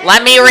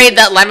 Let me read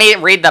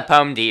the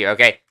poem to you,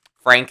 okay?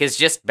 Frank is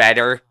just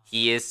better.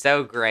 He is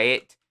so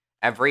great.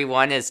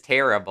 Everyone is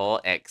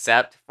terrible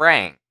except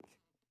Frank.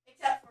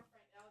 Except for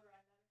Frank. That would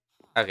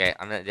rhyme. Okay,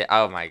 I'm gonna do,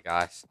 oh my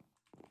gosh.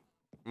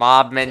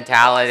 Mob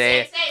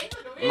mentality. Say,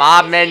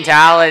 Mob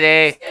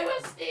mentality. It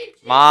was Steve.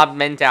 Mob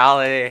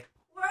mentality.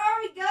 Where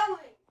are we going?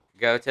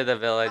 Go to the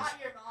village. Not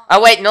your mom.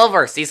 Oh wait,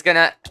 Nulverse. He's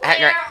gonna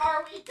Where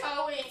are we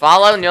going?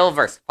 follow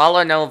Nulverse.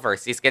 Follow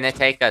Nulverse. He's gonna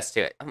take us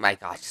to it. Oh my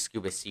gosh,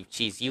 Scuba Steve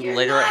Cheese. You You're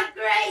literally not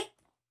great.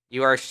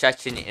 you are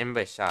such an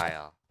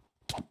imbecile.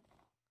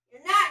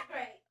 You're not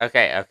great.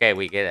 Okay,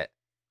 we get it.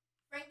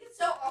 Frank is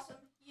so awesome.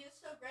 He is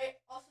so great.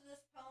 Also, this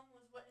poem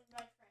was written by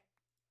Frank.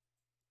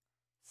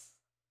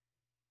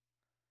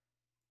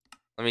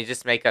 Let me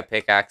just make a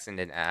pickaxe and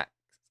an axe.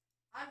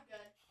 I'm good.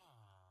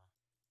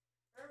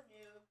 You're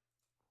new.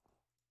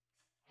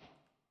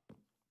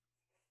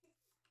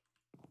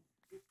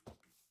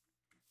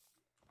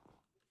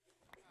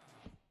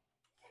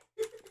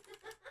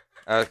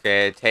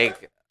 Okay,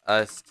 take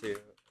us to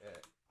it.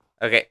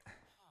 Okay.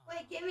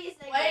 Wait, give me a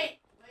second. Wait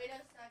a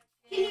second.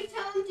 Can you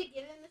tell him to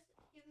give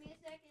me a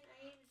second?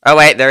 I need to, Oh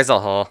wait, there's a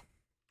hole.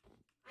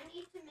 I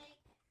need to make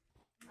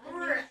a new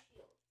Brr.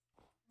 shield.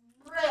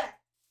 Bruh.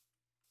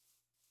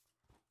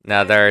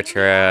 Another And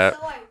trip.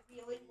 also, I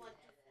really want to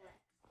flex.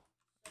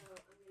 So I'm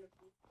gonna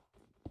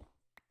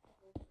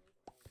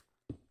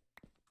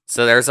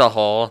So there's a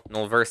hole.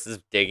 Nulverse is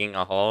digging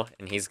a hole,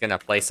 and he's gonna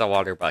place a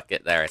water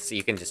bucket there, so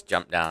you can just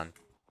jump down.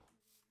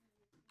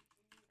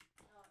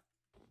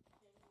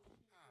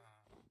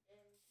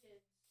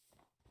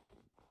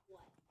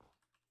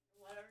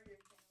 Whatever your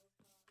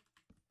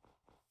channel's called.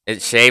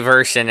 It's Shaver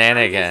I'm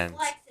Shenanigans.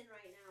 just flexing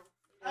right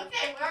now.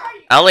 Okay, where are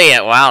you?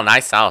 Elliot, wow,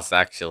 nice house,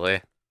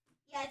 actually.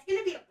 Yeah, it's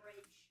gonna be a bridge.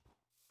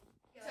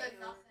 To nothing.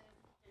 To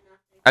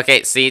nothing.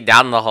 Okay, see,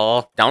 down the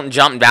hole. Don't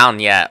jump down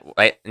yet.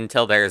 Wait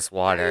until there's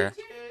water.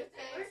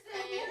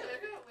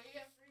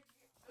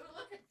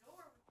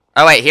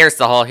 Oh, wait, here's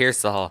the hole,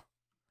 here's the hole.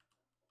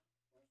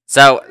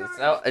 So,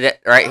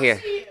 right here.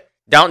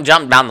 Don't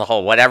jump down the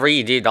hole. Whatever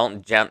you do,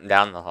 don't jump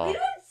down the We hole.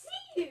 don't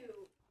see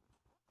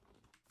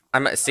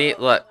you. See,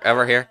 look,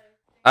 over here.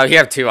 Oh, you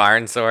have 2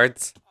 iron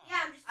swords. Yeah,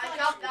 I'm just I flexing.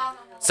 jumped down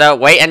the hole. So,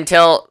 wait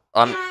until,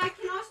 And I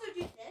can also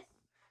do this.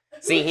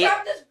 See, Who he-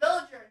 dropped this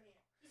villager in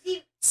here?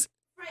 You see,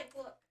 Frank,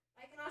 look.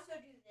 I can also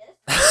do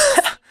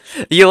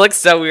this. you look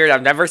so weird.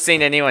 I've never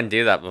seen anyone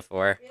do that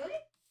before. Really?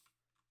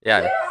 Yeah.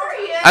 Where are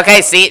you?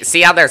 Okay,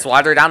 see how there's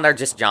water down there?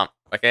 Just jump,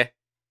 okay?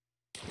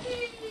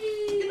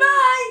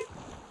 Goodbye.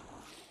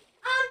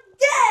 I'm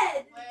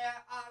dead.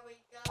 Where are we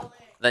going?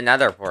 The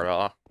nether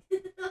portal.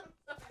 I'm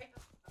sorry.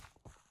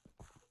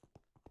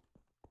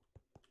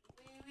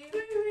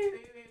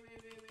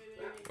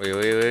 Wait.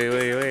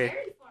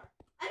 Very far.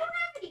 I don't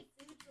have any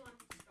food, so I'm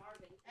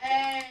starving.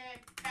 Hey,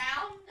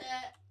 found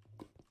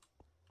it.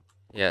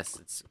 Yes,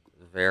 it's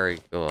very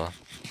cool.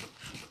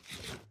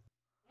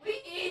 We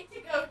need to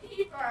go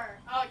deeper.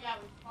 Oh yeah,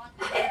 we spawned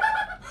I here.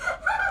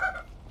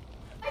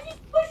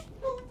 just pushed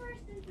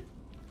Nulverse into.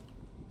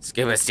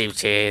 Scuba Steve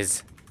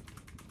Cheese.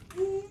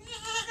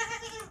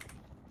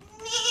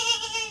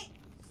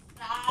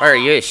 Stop. Where are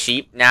you, a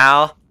sheep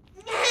now?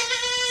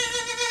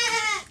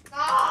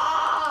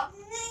 Stop.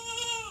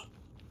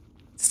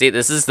 See,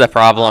 this is the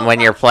problem when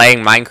you're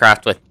playing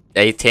Minecraft with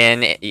a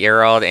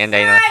 10-year-old and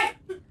a...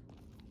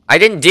 I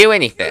didn't do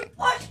anything. You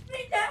pushed me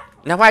down.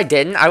 No, I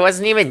didn't. I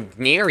wasn't even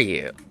near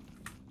you.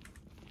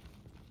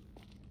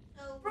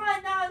 So,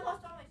 Brian, now I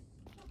lost all my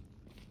stuff.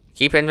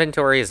 Keep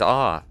inventories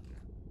off.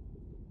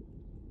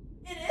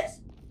 It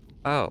is?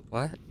 Oh,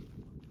 what? Can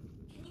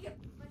you get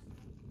my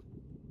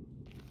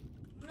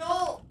stuff?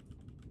 No.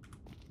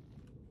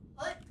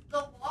 Put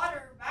the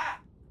water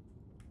back.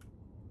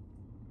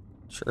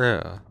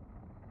 True. Well,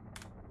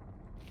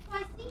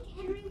 I think,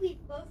 Henry, we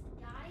both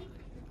died, and we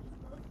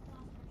both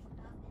lost our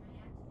stuff, and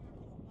I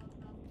accidentally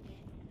walked off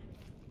again,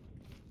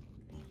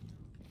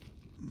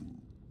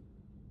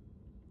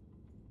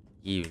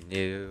 You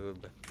noob.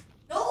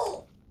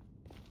 No.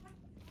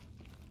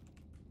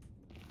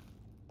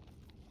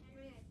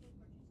 Henry, I think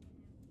we're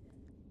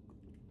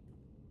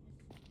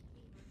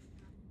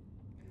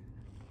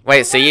just gonna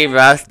Wait, so you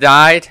both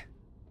died?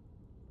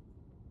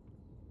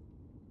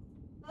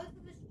 both of us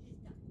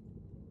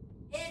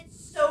just died.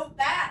 It's so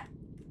bad.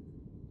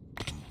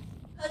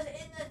 Because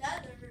in the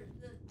nether,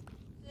 the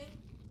thing.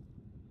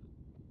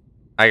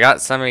 I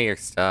got some of your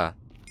stuff.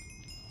 Give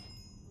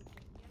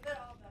it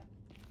all back.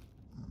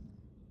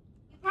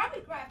 You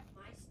probably grabbed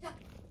my stuff.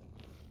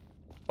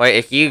 Wait,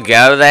 if you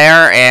go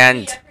there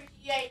and... We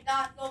appreciate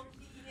not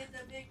overseeing is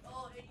a big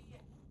old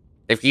idiot.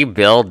 If you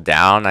build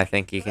down, I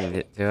think you can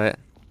do it.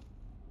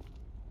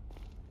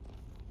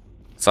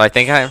 So I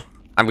think I'm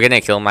gonna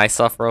kill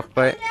myself real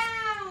quick.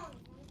 Down!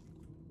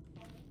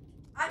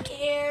 I'm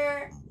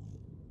here.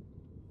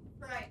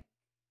 Frank.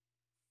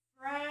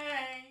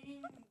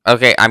 Frank.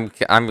 Okay, I'm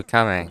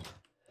coming.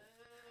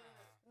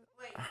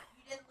 Wait,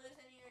 you didn't lose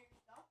any of your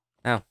stuff?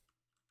 No.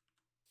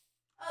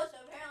 Oh, so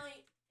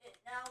apparently it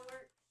now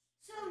works.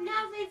 So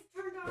now they've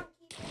turned on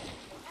keeping.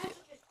 That's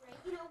just great.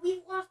 You know,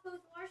 we've lost both of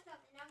our stuff,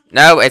 and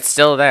now No, it's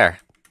still there.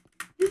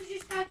 you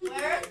just gotta keep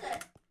Where is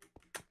it?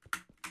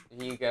 If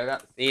you go down,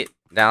 see it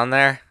down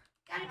there?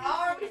 Gotta go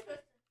How are we to the- supposed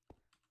to?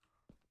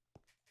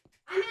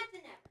 I'm at the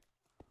nether.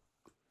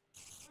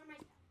 Where am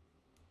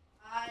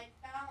I? I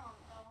found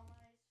all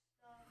my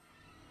stuff.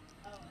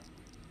 Oh,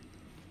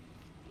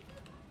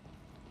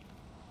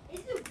 Is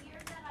it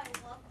weird that I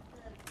love the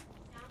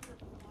sound of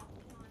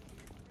walking on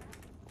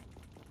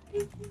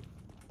Minecraft?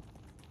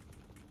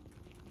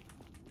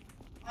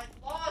 I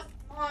lost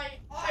my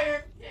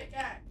iron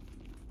pickaxe.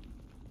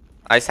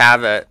 I just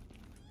have it.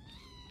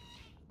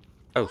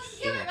 Oh, Give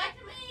shit. it back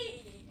to me.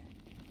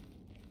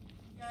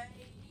 Yay.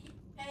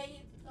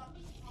 Hey, it's a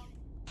zombie.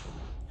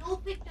 Noel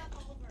picked up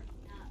all of our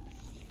stuff.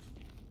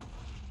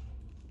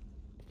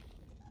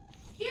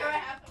 Here, I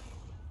have some.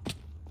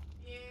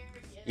 Here,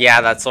 yeah.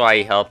 Yeah, that's why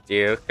he helped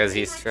you, because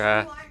he's My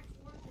trying. two iron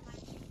swords and my two-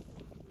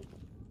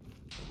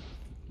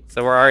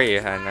 So where are you,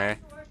 two iron Henry?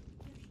 swords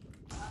and two shields.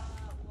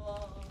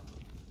 Well,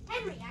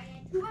 Henry, I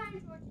had 2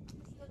 iron swords and 2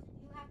 shields, and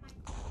you have my.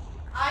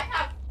 I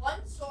have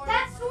one sword.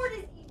 That and one sword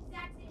is the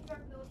exact same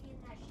durability,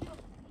 and that shield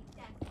is the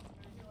exact same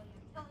durability.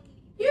 I'm telling you.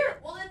 Here,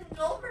 well then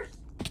Nulver's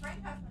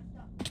Frank has my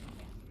stuff.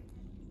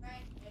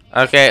 Frank, give me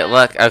Okay, that.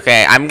 look,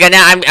 okay, I'm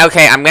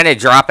gonna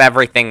drop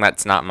everything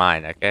that's not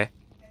mine, okay?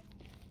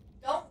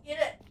 Don't get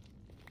it.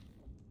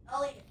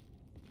 Elliot.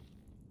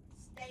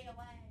 Stay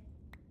away.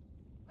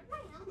 Where's my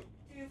helmet?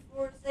 2,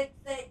 4, 6,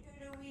 8.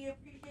 Who do we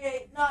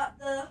appreciate? Not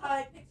the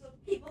high pixel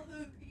people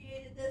who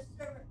created this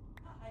server.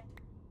 Hi.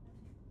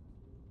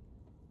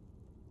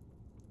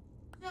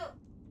 So,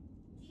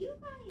 do you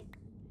guys?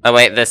 Oh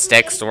wait, the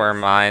sticks were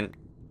mine.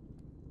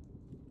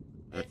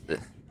 It's-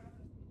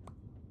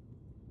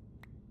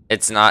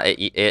 It's not,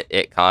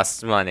 it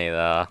costs money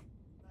though.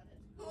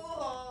 Cool.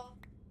 Wow.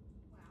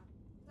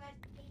 You guys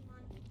pay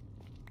money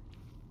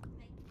to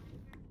make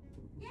Minecraft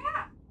servers?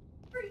 Yeah.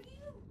 For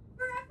you.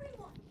 For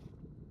everyone.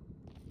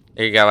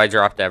 Here you go, I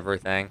dropped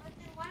everything. But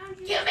then why don't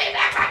you? Give me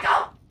back my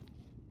gold.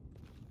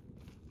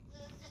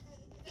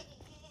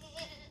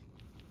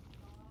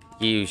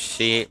 You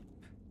sheep.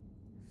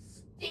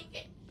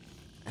 Stinking.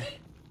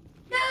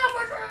 No,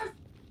 we're gross.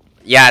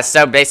 Yeah,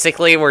 so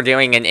basically we're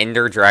doing an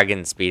Ender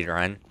Dragon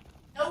speedrun.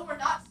 No, we're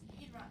not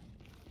speedrunning.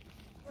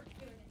 We're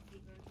doing it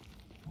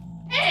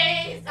speedrun.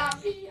 Hey,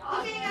 zombie.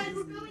 Okay, guys,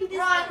 we're going this Run,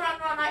 way. run,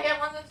 run. I hit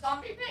one of the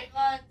zombie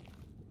piglins.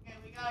 Okay,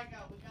 we gotta go.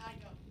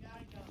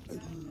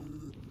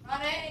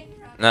 Running.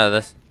 No,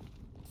 this.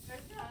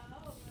 There's no way.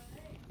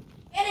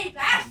 Any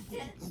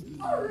bastions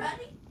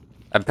already?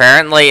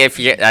 Apparently, if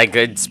you a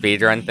good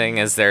speedrun thing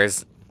is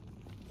there's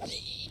Don't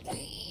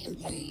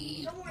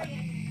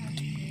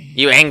worry.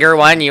 you anger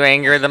one, you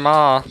anger them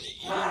all. Okay,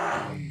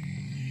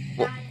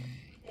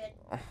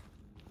 I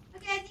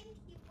think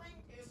he went.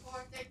 2,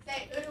 4, 6, 8.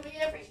 Who do we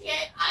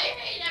appreciate? I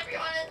hate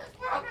everyone in this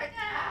world right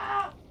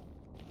now.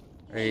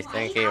 Where do you Why?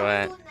 think I he was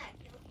went? the one that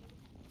killed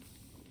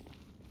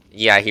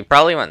you. Yeah, he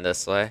probably went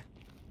this way.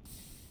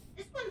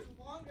 This one's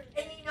longer.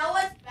 And you know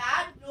what's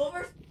bad?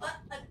 Nulver's put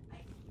an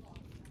ice block.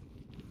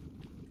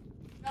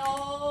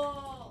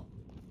 No.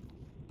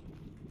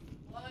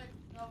 What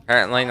the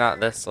Apparently not fuck?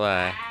 this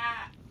way. Ah.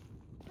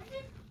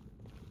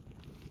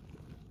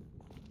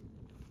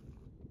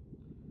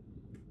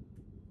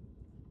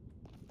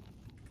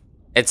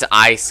 It's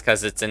ice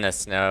because it's in a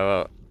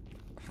snow.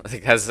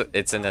 Because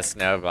it's in a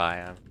snow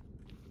biome.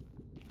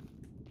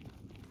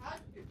 How do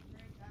you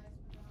break ice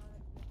without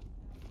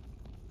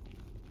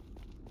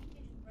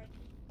it?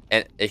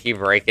 And if you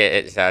break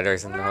it, it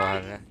shatters in the Where are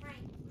you, water. Frank?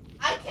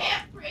 I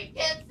can't break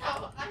it,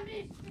 so I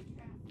made a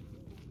trap.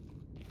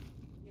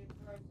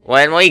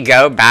 When we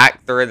go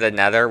back through the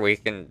nether, we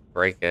can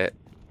break it.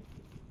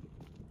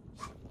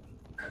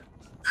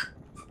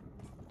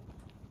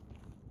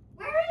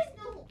 Where is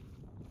Noel?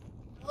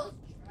 Those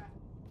traps.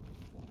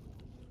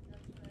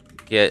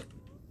 Get.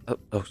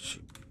 Oh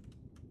shoot.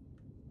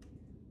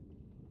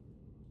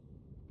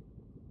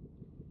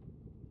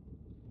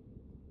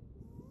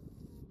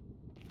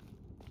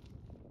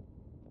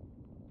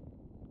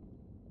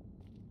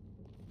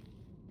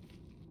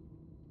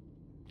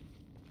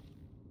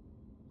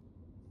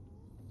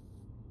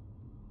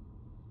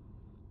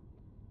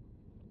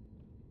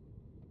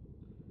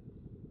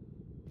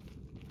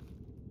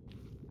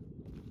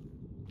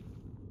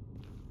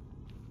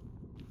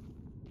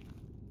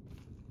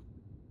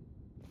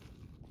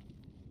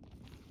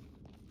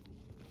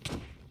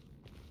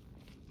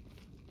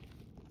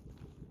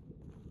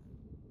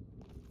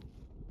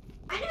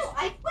 I know,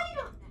 I played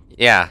on that.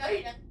 Yeah. No, you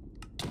didn't.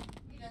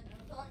 You didn't. I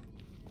was telling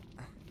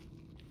you.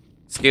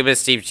 Scuba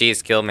Steve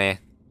Cheese, kill me.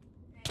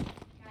 Got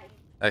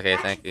you. Okay,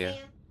 Gotcha, thank you.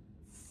 Sam.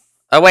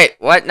 Oh wait,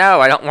 what? No,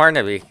 I don't want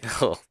to be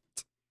killed.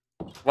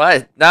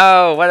 What?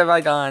 No, what have I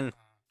done?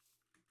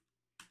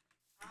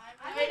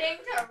 I'm waiting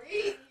to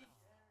read.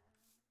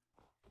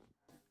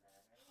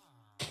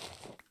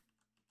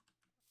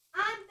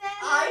 I'm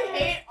better. I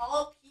hate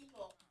all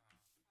people.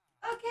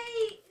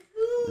 Okay,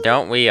 who?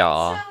 Don't we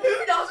all? So,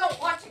 Who doesn't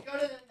want to go to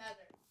the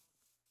nether?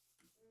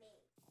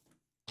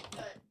 me.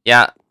 Good.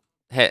 Yeah.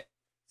 Hit.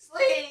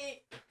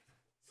 Sleep.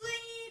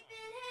 Sleep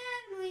in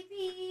heavenly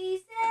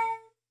pieces.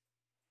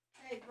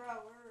 Hey,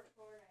 bro, we're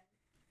recording.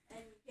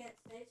 And you can't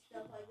say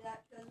stuff like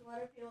that because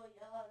what if people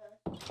yell at us?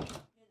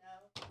 You know,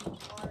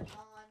 or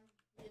on,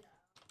 you know.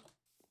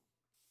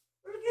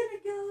 We're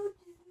gonna go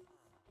to.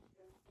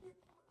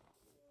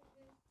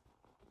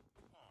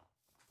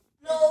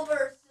 No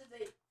versus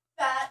a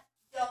fat,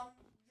 dumb,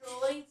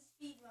 drooling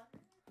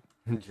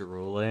speedrunner.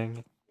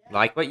 Drooling. Yeah.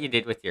 Like what you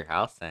did with your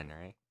house then,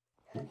 right?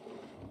 Well,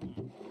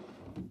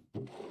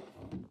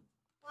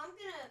 I'm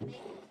gonna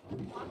make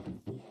some walking.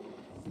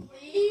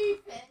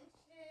 Sleep and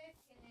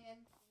chicken and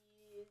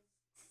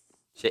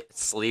peas.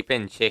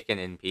 Sleeping chicken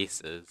in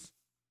pieces.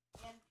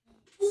 And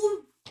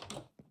peas.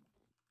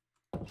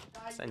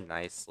 It's a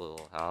nice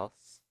little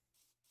house.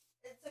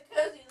 It's a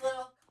cozy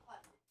little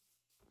cottage.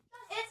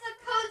 It's a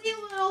cozy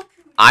little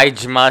cootie. I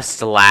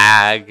just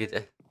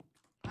lagged.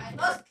 I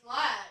must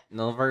lag.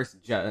 Nilverse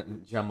must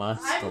I'm just lag.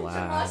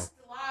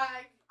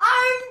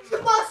 I'm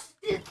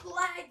just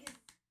lag.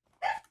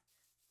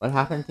 What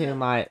happened to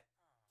my...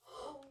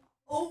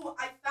 Oh,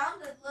 I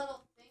found a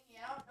little thingy.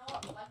 I don't know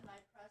what button I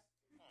pressed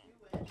to do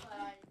it, but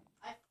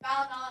I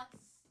found us.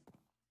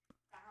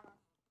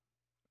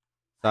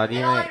 So how do you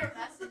Hit all make... your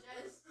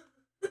messages.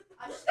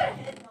 I'm just gonna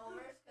hit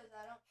Novers because I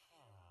don't.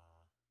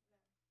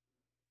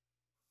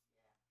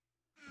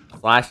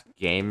 Slash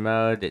game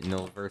mode,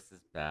 Nilverse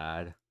is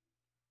bad.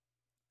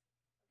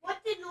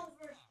 What did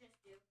Noverse just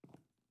do?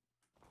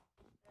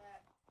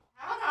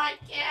 How do I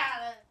get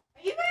out of it?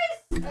 Are you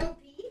guys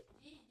OP?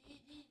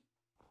 D.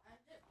 I'm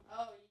just.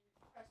 Oh, you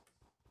press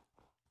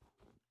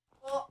this.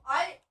 Well,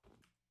 I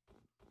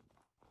did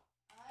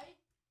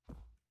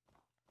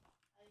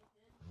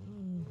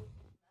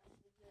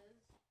messages.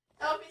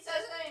 So if he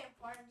says anything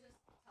important, just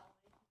tell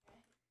me,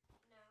 okay?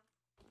 No.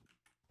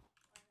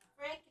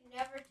 Frank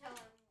never tell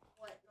him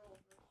what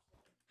Noverse says.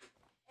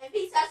 If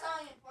he says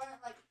something important,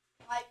 like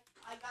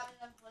I got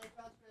enough blade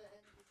rods for the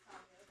end, just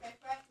tell me, okay,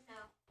 Frank?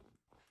 No.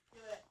 Do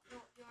it. You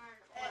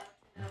aren't allowed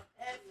to know.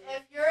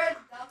 If you're a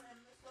dumb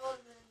imbecile,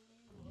 then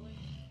you would.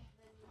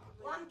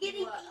 Well, I'm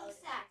getting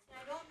E-sacks, and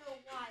I don't know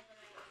why, but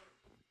I am.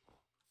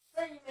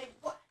 Then you make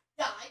what?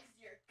 Die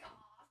 'cause you're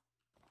goth.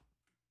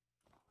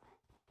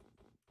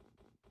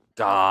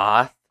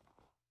 Goth.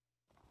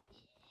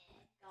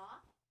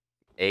 Goth?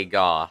 A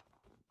goth.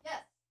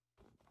 Yes.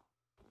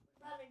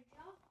 What about a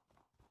jaw?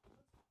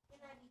 Can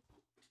I be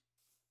teeth?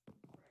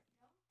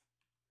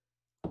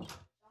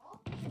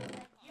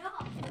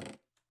 Jaw?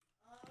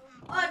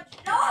 A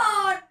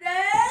jaw,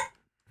 Dad!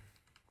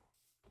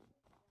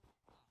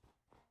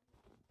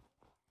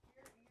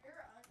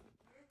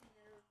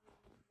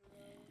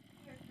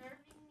 You're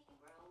nerving me,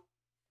 bro?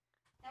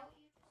 Is that what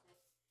you just said?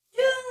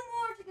 2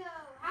 more to go!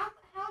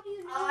 How do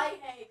you know? I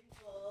hate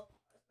people,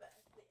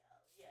 especially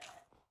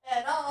Elliot.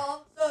 And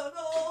also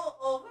no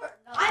over.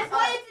 No, I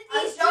planted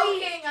these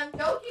trees. I'm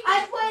joking.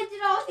 I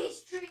planted all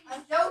these trees.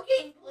 I'm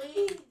joking,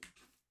 please.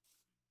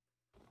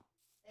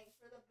 Thanks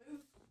for the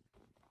boost.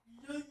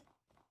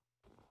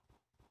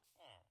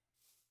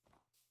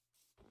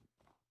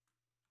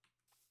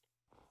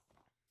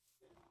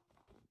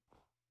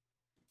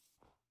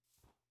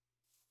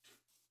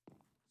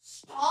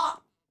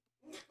 Stop.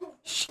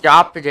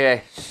 Stop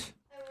this.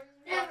 I will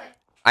never.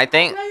 I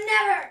think... I will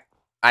never.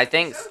 I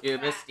think So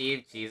Scuba fast.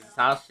 Steve Cheese's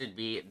house should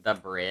be the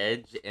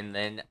bridge, and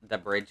then the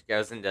bridge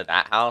goes into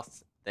that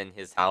house. Then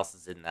his house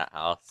is in that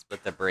house,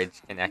 but the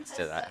bridge connects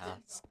to that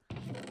house.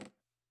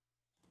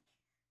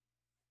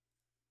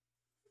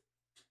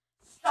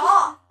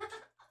 Stop!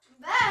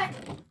 I'm back.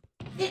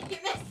 Did you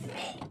miss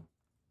me?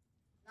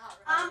 Not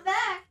really. I'm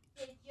back.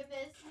 Did you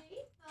miss me?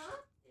 Huh?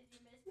 Did you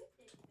miss me?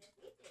 Did you miss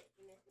me? Did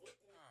you miss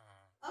me?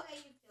 Okay,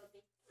 you killed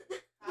me.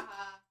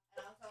 Haha.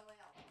 And I'm someone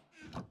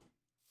else.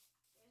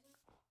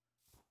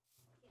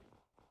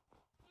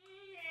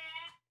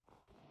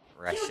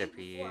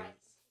 Recipes.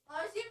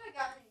 Let me see if I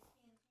got any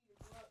TNT to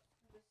blow up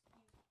Scuba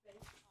Steve's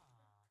face.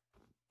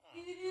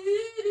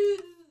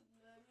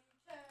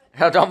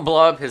 Oh, don't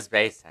blow up his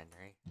base,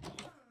 Henry.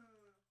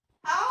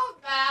 How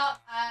about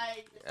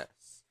I just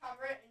Yes.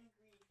 cover it in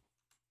grease?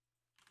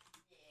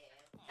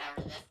 Yeah,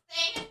 cover this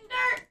thing in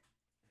dirt.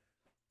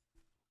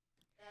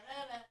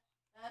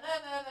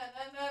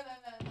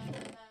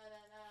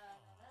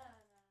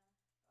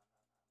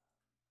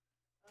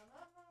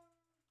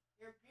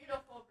 Your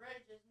beautiful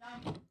bridge is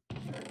not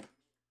dirt.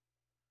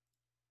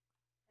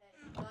 Hey,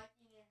 you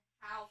liking your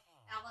house,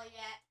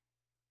 Elliot?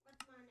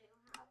 What's my new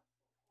house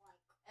like?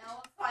 It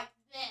looks like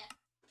this.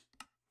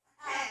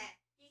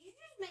 Did you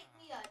just make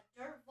me a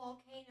dirt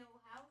volcano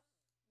house?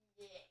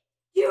 Yeah.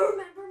 Do you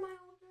remember my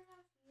old dirt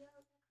house? Yeah,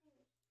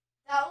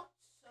 That looks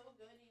so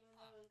good even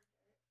though it was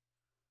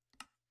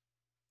dirt.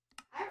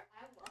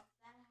 I love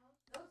that house.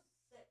 That was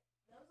sick.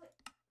 That was like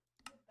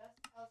the best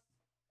house.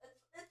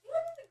 It's one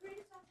of the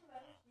greatest houses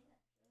I've ever seen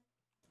actually.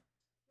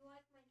 You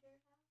like my dirt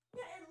house?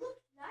 Yeah, it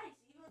looked nice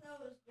even though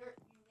it was dirt.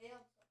 You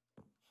nailed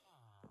something.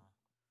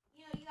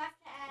 You know, you have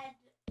to add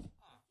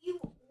a few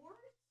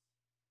ores.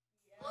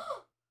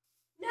 Yeah.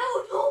 No,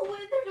 don't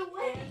wither it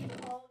away. And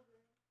all the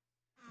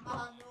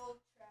no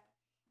trash.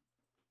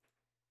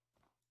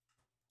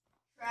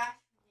 Trash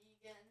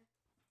vegan.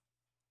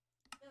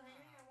 So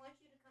Henry, I want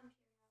you to come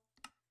to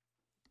your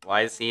house.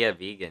 Why is he a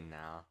vegan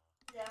now?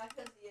 Yeah,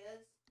 because he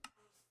is.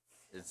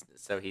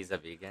 So he's a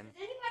vegan?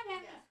 Does anybody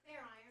have Yeah. any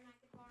spare iron I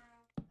could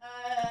borrow?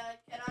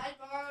 Can I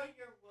borrow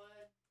your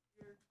wood?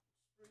 Your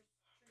spruce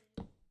trees?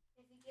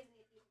 If you give me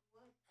a piece of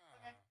wood.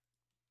 Okay.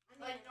 I mean,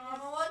 Like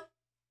normal wood?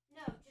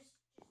 No, just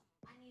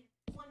I need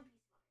one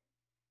piece of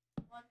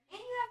iron. One.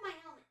 And you have my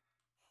helmet.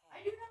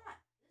 I do not.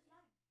 This is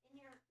mine. And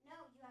you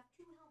have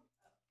two helmets.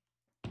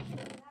 You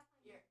have my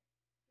Here.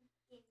 You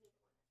gave me the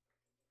one.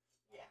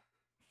 Yeah.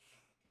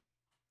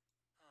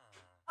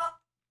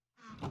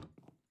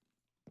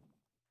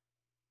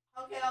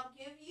 Okay, I'll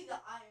give you the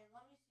iron.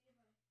 Let me see if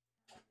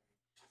I.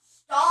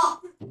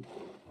 Stop!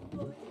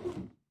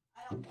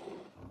 I don't need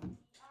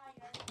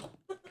iron.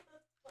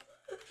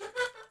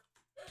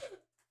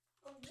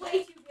 I'm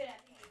way too good at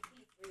PvP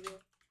for you.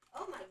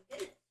 Oh my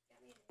goodness. Got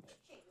me in a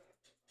chain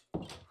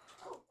reference.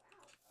 Oh wow.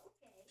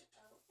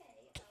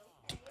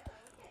 Okay.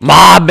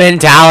 Mob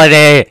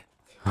mentality!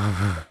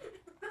 Now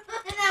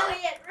we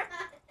hit run.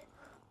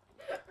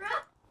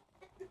 Run.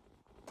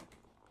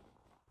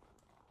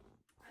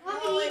 You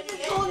want me to eat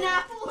this golden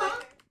apple, huh?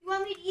 You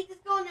want me to eat this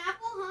golden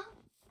apple, huh?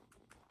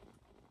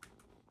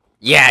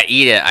 Yeah,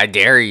 eat it. I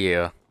dare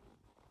you.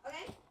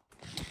 Okay.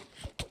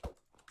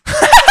 I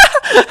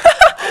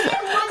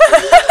didn't want to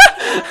eat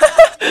it because I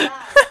was about to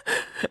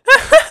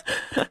die.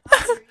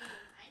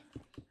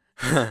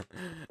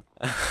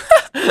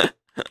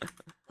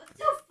 What's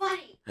so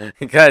funny?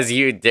 Because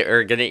you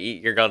are gonna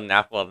eat your golden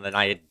apple and then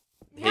I hit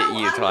No,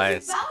 you I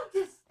twice. was about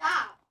to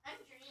stop. I'm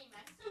Dream.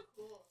 I'm so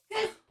cool.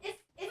 Because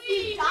if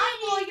you die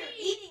while you're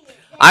eating it,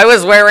 then I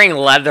was wearing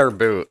leather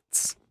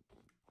boots.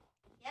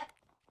 I'm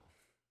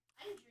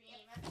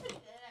Dream. I'm so good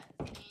at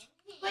this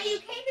game. But you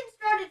came and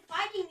started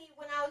fighting me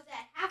when I was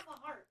at half a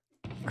heart.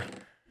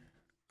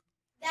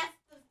 That's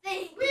the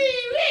thing.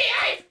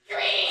 I'm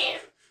Dream!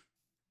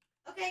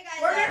 Okay, guys.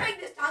 We're gonna make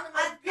this town the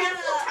most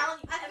beautiful town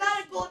you've I've ever got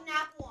a seen. golden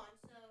apple on,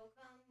 so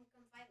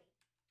come fight me.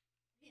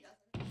 He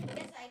doesn't.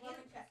 Yes, I do. Let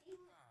me check.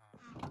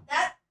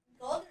 That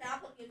golden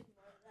apple gives you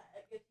more than that.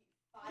 It gives you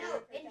fire.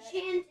 No, protection.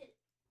 enchanted.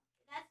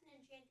 That's an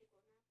enchanted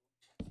golden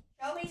apple.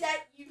 Show me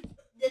that you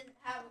didn't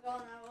have a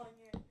golden apple in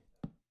your.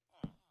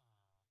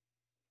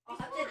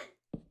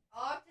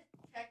 I'll have to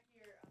check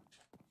your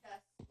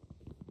chest.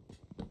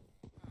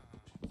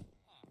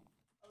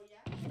 Oh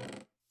yeah.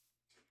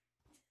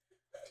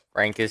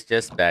 Frank is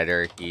just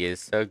better. He is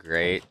so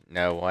great.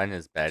 No one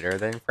is better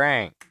than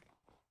Frank.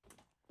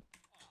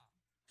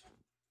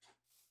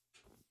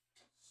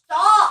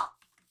 Stop!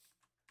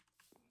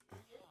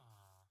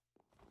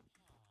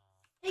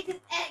 Take this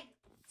egg.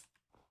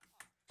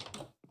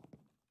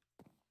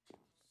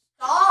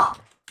 Stop!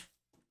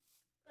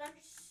 But I'm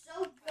just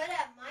so good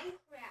at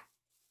Minecraft.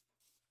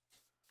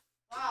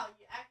 Wow,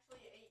 you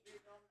actually ate your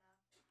golden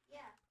apple.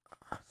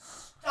 Yeah.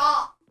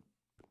 Stop!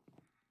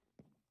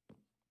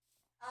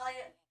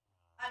 Elliot.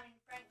 I mean,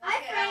 Frank. Hi,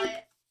 Get Frank.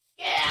 Elliot.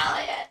 Get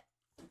Elliot!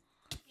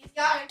 He's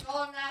got a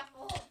golden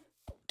apple.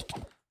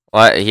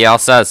 What? He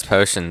also has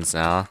potions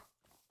now.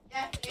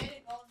 Yeah, he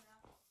ate a golden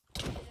apple.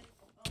 He ate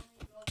his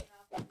only golden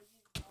apple.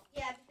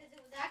 Yeah, because it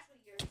was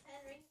actually yours,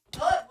 Henry.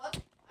 No, it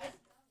wasn't. I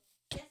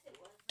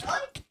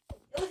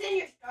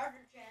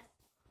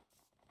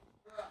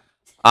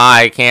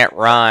I can't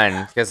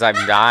run because I'm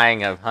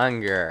dying of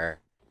hunger.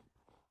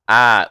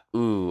 Ah,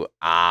 ooh,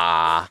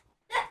 ah.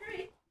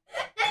 Henry!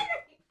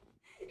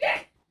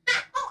 Henry! Ow,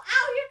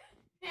 ow,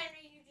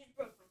 Henry, you just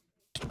broke my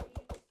screen.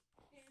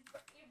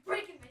 You're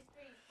breaking my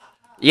screen.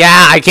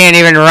 Yeah, I can't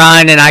even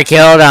run and I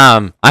killed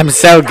him. I'm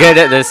so good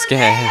at this game.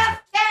 Yeah,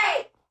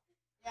 I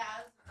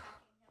was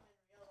attacking him in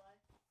real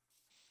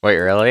life. Wait,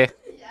 really?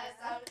 Yes,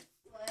 I was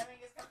slamming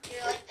his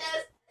computer like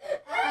this.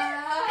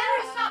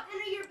 Henry, stop!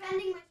 Henry, you're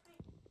bending my screen.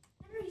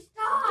 Henry,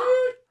 stop!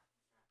 Dude,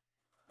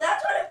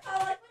 that's what it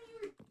felt like when you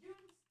were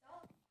doing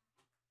stuff.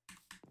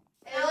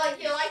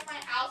 You like my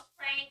house,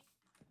 Frank?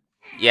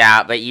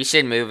 Yeah, but you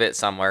should move it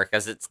somewhere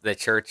because it's the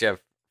Church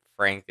of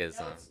Frankism.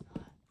 No, it's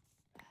not.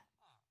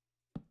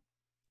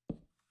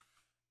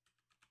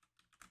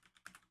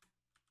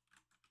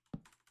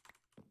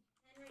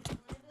 Henry,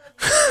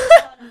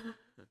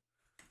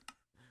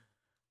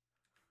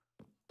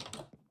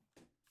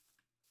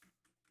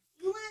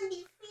 you wanna build you wanna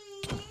be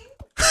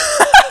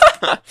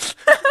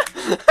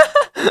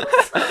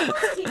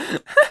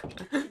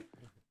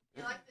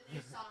You like the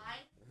new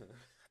sign?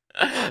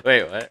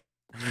 Wait, what?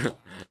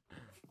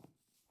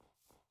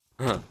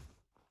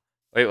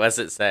 Wait, what's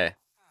it say?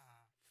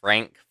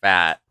 Frank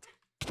Fat.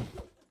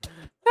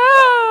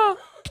 No!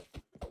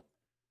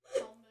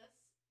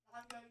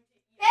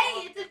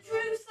 Hey, it's a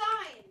true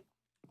sign!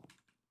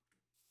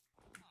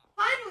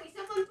 Finally,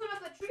 someone put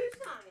up a true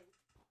sign.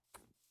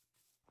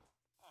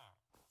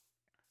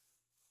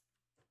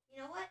 You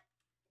know what?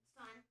 It's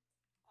time.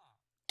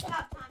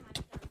 About time I've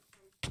done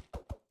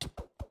something.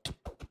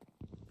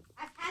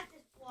 I've had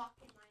this block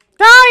in my hand.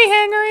 Die,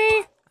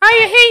 Henry!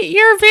 I hate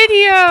your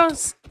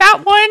videos!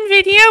 That one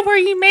video where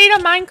you made a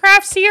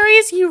Minecraft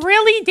series, you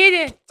really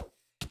didn't.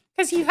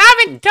 Because you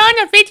haven't done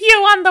a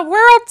video on the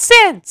world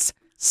since.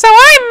 So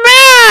I'm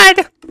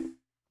mad!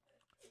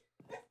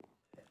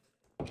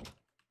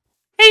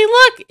 Hey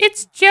look,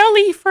 it's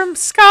Jelly from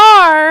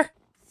Scar.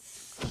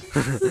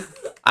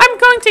 I'm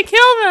going to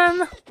kill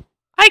them.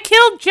 I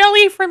killed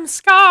Jelly from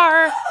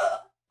Scar. I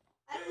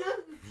don't know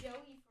who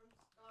Joey from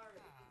Scar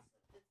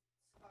is.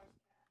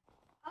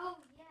 Oh,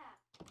 yeah.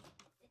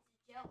 It's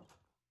Joey.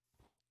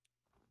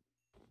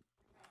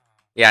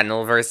 Yeah,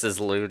 Nullverse is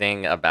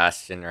looting a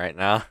bastion right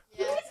now.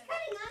 Who is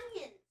cutting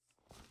onions?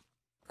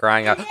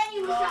 Crying out. And then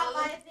you were shot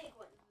by a big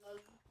one.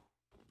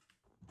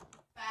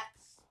 Fat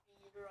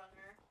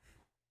speedrunner.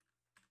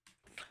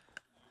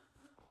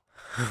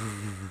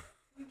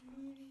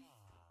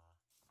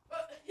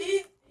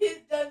 He's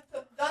done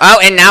some done. Oh,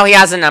 and now he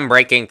has an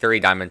Unbreaking 3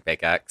 diamond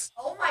pickaxe.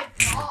 Oh my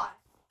god.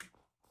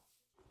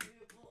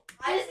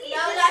 I Does just he- know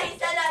that he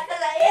said that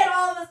because I hit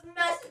all of his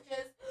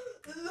messages.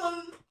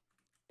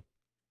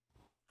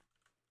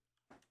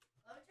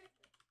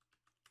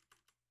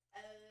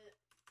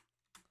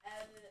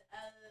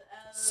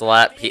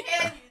 Slap You pe-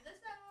 can't use this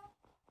now.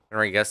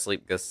 Henry, go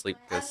sleep, go sleep,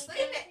 go sleep.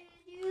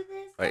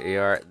 Wait, you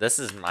are. This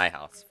is my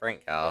house,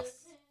 Frank house.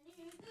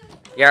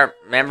 Yeah,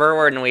 remember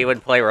when we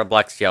would play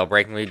Roblox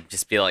Jailbreak and we'd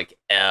just be like,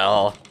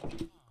 L.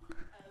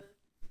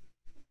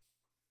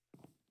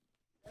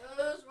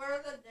 Those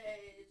were the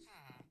days.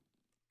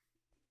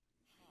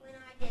 When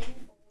I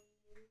didn't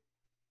believe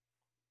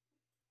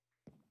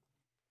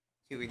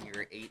You and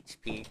your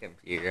HP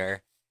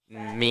computer.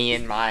 Me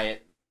and my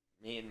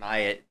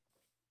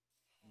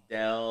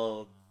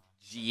Dell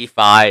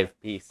G5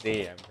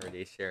 PC, I'm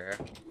pretty sure.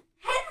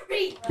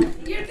 Henry,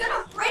 you're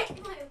gonna break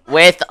my leg.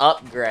 With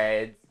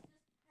upgrades.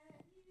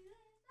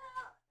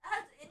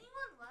 Has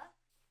anyone left?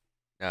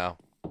 No.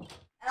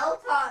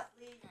 L taught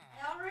Lee.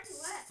 I already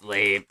left.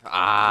 Sleep.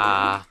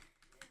 Ah.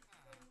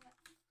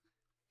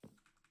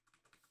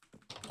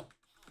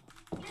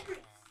 Henry,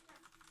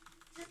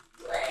 just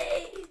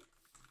please.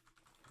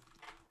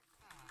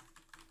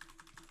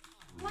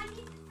 Oh, I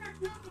need to start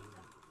milking them.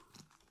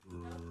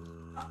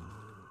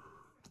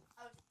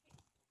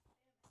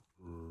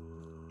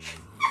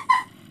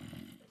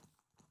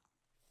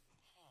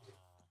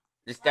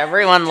 Just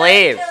everyone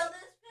leave. Kill this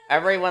bitch.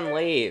 Everyone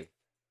leave.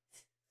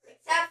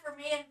 Except for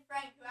me and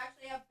Frank, who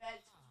actually have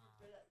beds.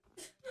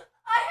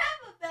 I have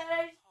a bed,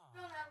 I just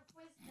don't have a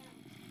wisdom.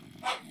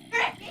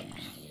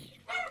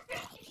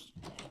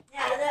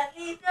 Now let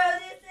me throw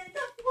this in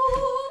the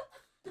pool.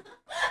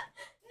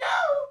 No!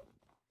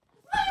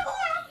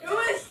 Who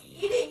is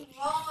eating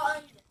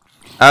wrong?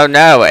 Oh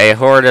no, a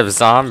horde of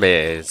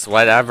zombies.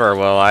 Whatever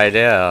will I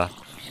do?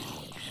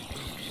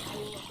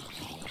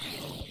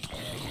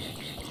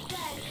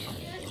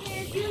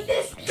 Do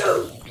this.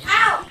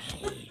 Ow!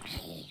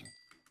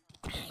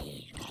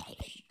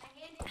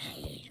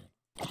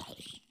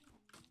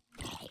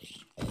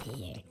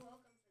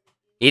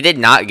 He did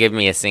not give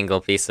me a single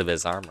piece of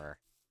his armor.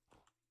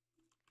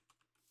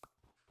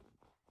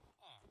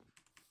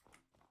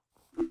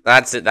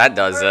 That's it. That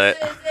does it.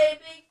 Versus a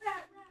big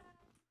fat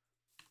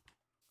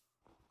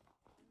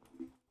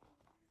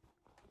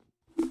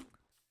rat.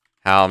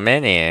 How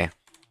many?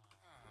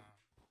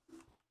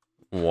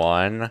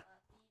 One. Let me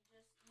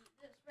just eat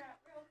this rat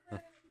real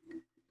quick.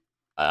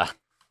 Uh.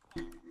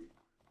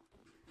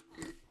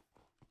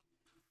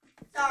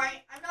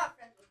 Sorry, I'm not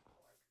friends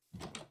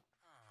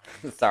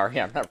Sorry,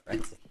 I'm not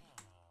friends.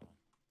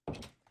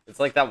 It's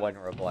like that one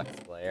Roblox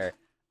player.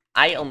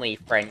 I only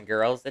friend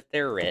girls if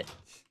they're rich.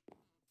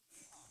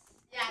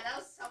 Yeah, that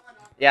was someone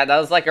on. Yeah, that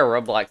was like a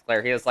Roblox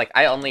player. He was like,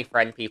 I only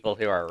friend people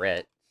who are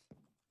rich.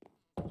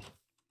 And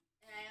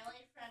I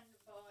only friend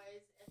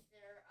boys if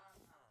they're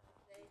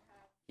if they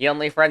have. He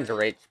only friends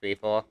rich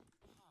people.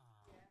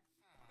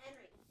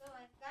 Henry, so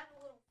I've got a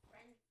little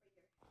friend for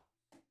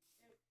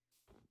you.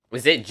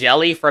 Was it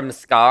Jelly from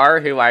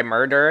Scar who I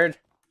murdered?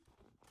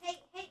 Hey,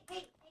 Henry.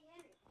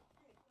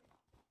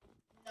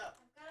 No.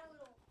 I've got a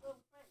little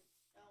friend.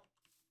 No.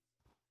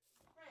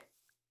 Friend.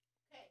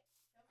 Okay.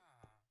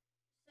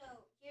 So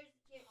here's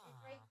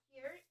right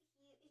here.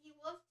 He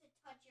loves to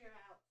touch your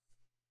house.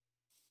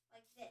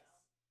 Like this.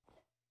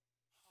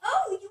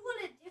 Oh, you want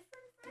a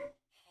different friend?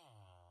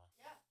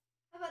 Yeah.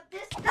 How about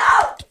this?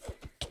 No!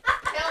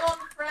 Kill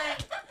him, Frank.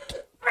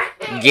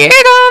 Get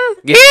him!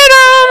 Get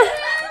him!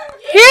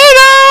 Get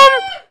him!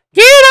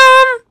 Get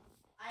him!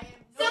 I am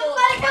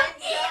Somebody no come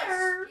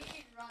here.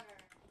 speedrunner.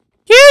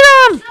 Get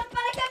him!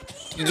 Somebody come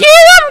here.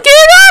 Get him!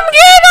 Get him!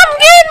 Get him!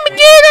 Get him!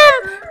 Get him!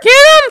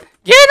 Get him!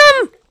 Get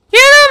him!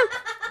 Get him!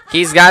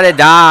 He's gotta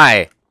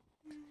die.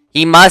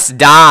 He must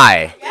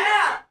die.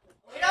 Yeah.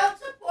 We don't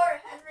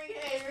support Henry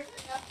haters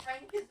enough.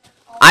 Frank is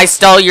our I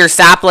stole your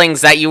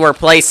saplings that you were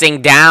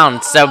placing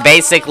down, so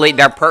basically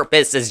their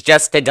purpose is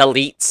just to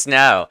delete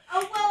snow.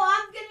 Oh, well,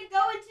 I'm gonna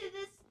go into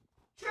this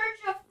Church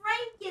of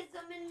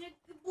Frankism and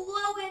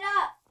blow it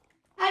up.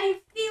 How do you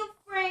feel,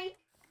 Frank?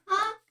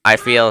 Huh? I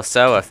feel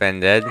so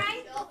offended.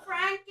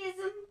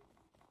 Frankism?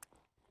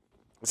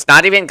 It's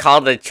not even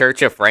called the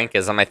Church of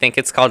Frankism. I think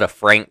it's called a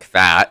Frank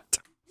Fat.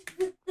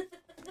 No,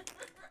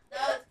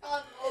 it's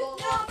called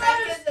No, Frank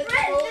but is a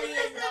Frank, bully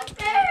this and isn't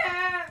no-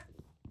 fair.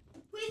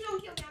 Please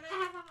don't kill me. I'm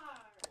gonna have a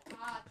heart.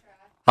 Ah,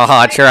 trash. Haha,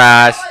 Frank,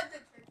 trash. you know what the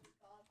church is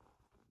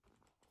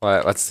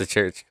called? What's the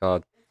church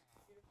called?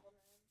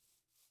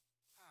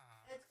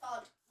 It's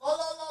called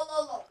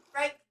Lolo.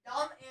 Frank,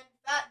 dumb and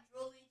fat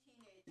drooly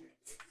teenager.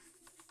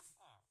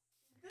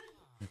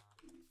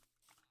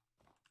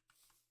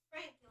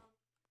 Frank, kill him.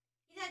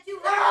 He's at 2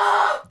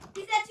 hearts.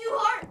 He's at 2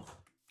 hearts.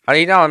 How do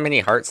you know how many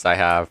hearts I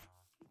have?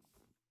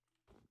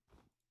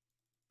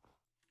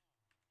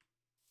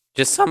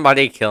 Just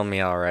somebody kill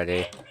me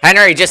already.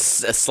 Henry, just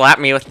slap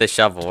me with the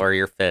shovel or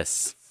your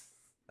fists.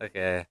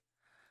 Okay.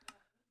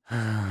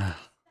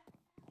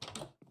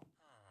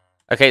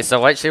 Okay, so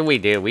what should we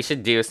do? We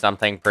should do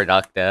something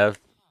productive.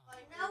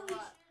 Like, No, we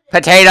what? shouldn't.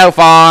 Potato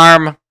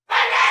farm!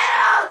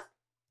 Potatoes!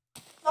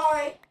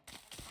 Sorry.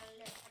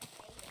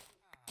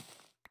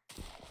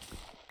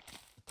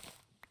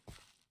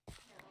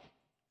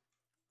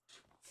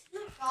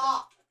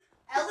 Stop.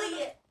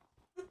 Elliot.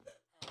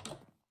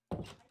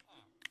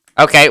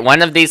 Okay,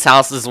 one of these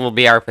houses will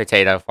be our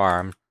potato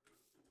farm.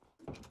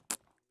 I'm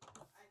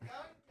going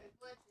to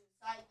glitch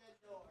inside the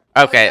door.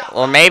 Okay, Oh, yeah,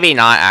 well maybe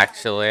not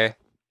actually. Elliot,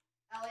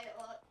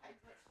 look, I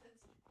glitched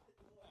inside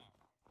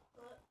the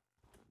door.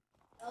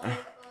 Look.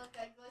 Elliot, look,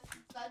 I glitched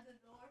inside the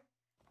door.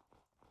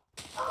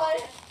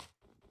 Elliot.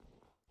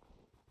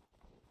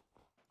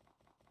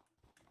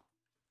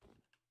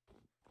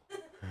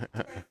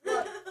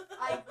 Look,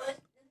 I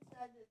glitched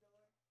inside the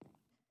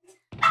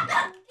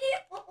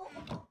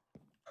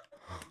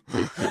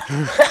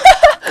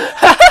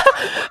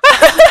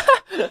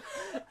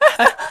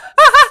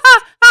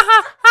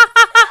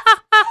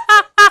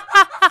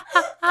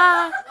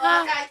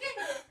Look, I can.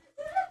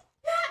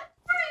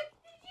 Frank,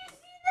 did you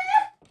see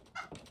that?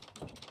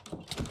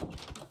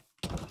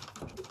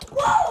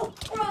 Whoa,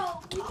 bro.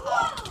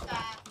 Whoa.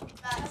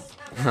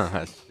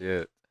 Oh,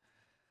 shit.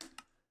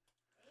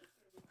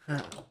 No,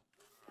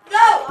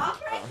 I'm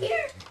right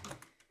here.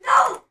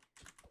 No.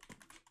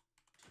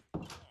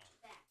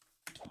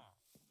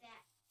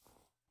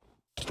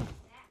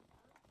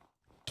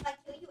 If I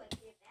kill you, I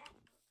get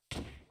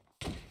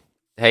that.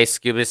 Hey,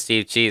 Scuba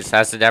Steve Cheese,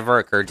 has it ever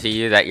occurred to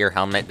you that your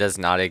helmet does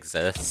not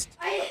exist?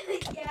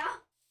 Yeah.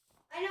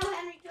 I know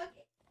Henry took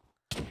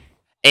it.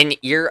 And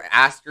your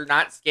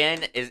astronaut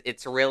skin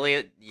it's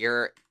really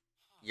your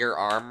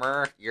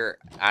armor, your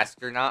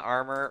astronaut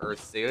armor or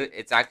suit,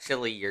 it's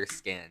actually your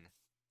skin.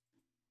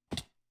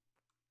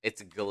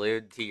 It's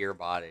glued to your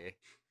body.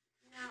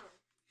 No.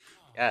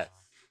 Yes.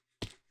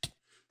 Yeah,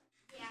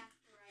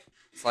 you're right.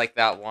 It's like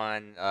that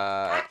one Actually,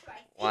 I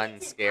think one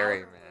it's in scary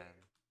our man.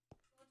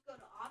 Let's go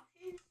to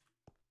options.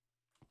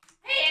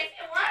 Hey, if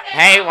you want to.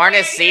 Hey,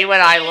 wanna see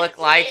what I look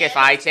like if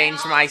I change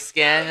my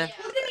skin?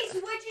 Look at me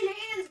switching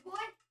hands, boy.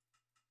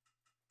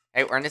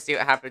 Hey, wanna see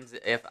what happens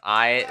if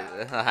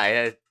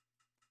I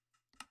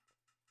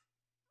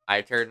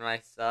I turn my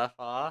stuff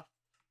off?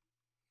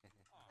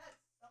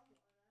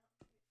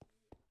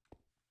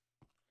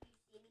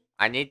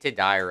 I need to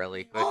die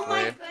really quickly. Oh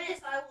my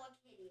goodness, I look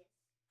hideous.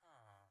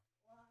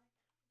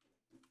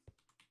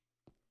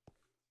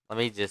 Let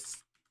me just...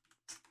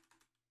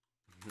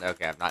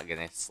 Okay, I'm not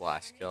gonna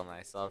slash kill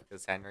myself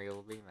because Henry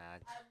will be mad.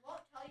 I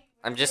won't tell you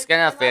I'm what just it is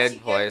gonna unless you food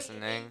give me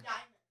poisoning. 8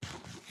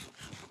 diamonds.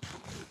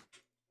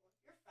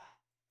 You're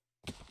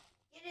fat.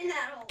 Get in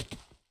that hole.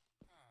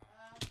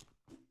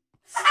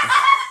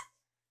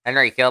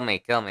 Henry, kill me,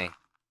 kill me.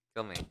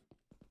 Kill me.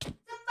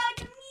 Somebody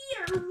come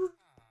here.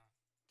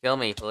 Kill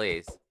me,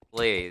 please.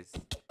 Please.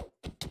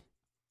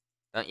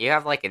 Don't you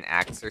have like an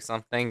axe or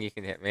something you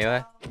can hit me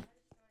with? That's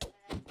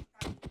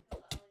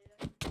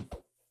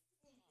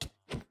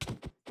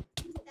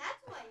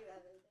why you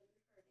haven't been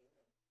hurting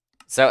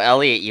me. So,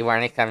 Elliot, you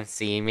want to come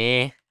see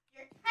me?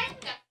 You're kind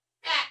of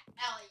fat,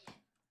 Elliot.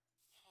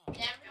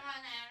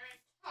 Everyone ever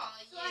told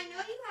you. So I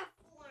know you have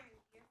 4 in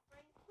here,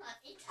 Frank. Let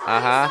me tell you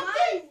Uh-huh. Am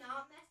I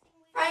not messing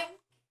with Frank,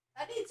 I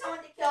need someone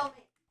to kill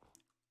me.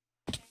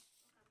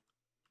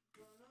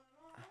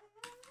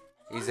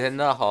 He's in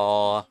the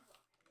hole.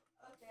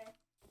 Okay.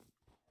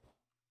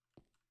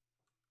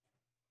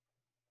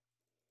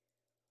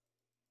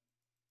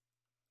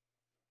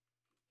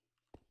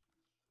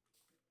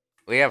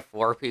 We have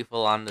 4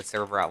 people on the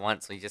server at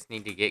once. We just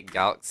need to get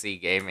Galaxy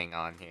Gaming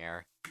on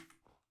here.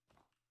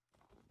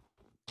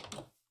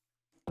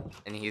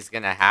 And he's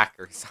gonna hack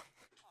or something.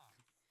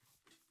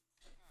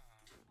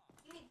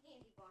 you? Give me a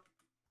candy bar.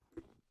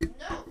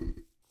 No.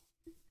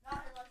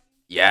 Not unless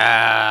you.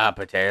 Yeah,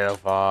 potato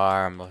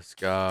farm. Let's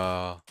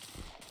go.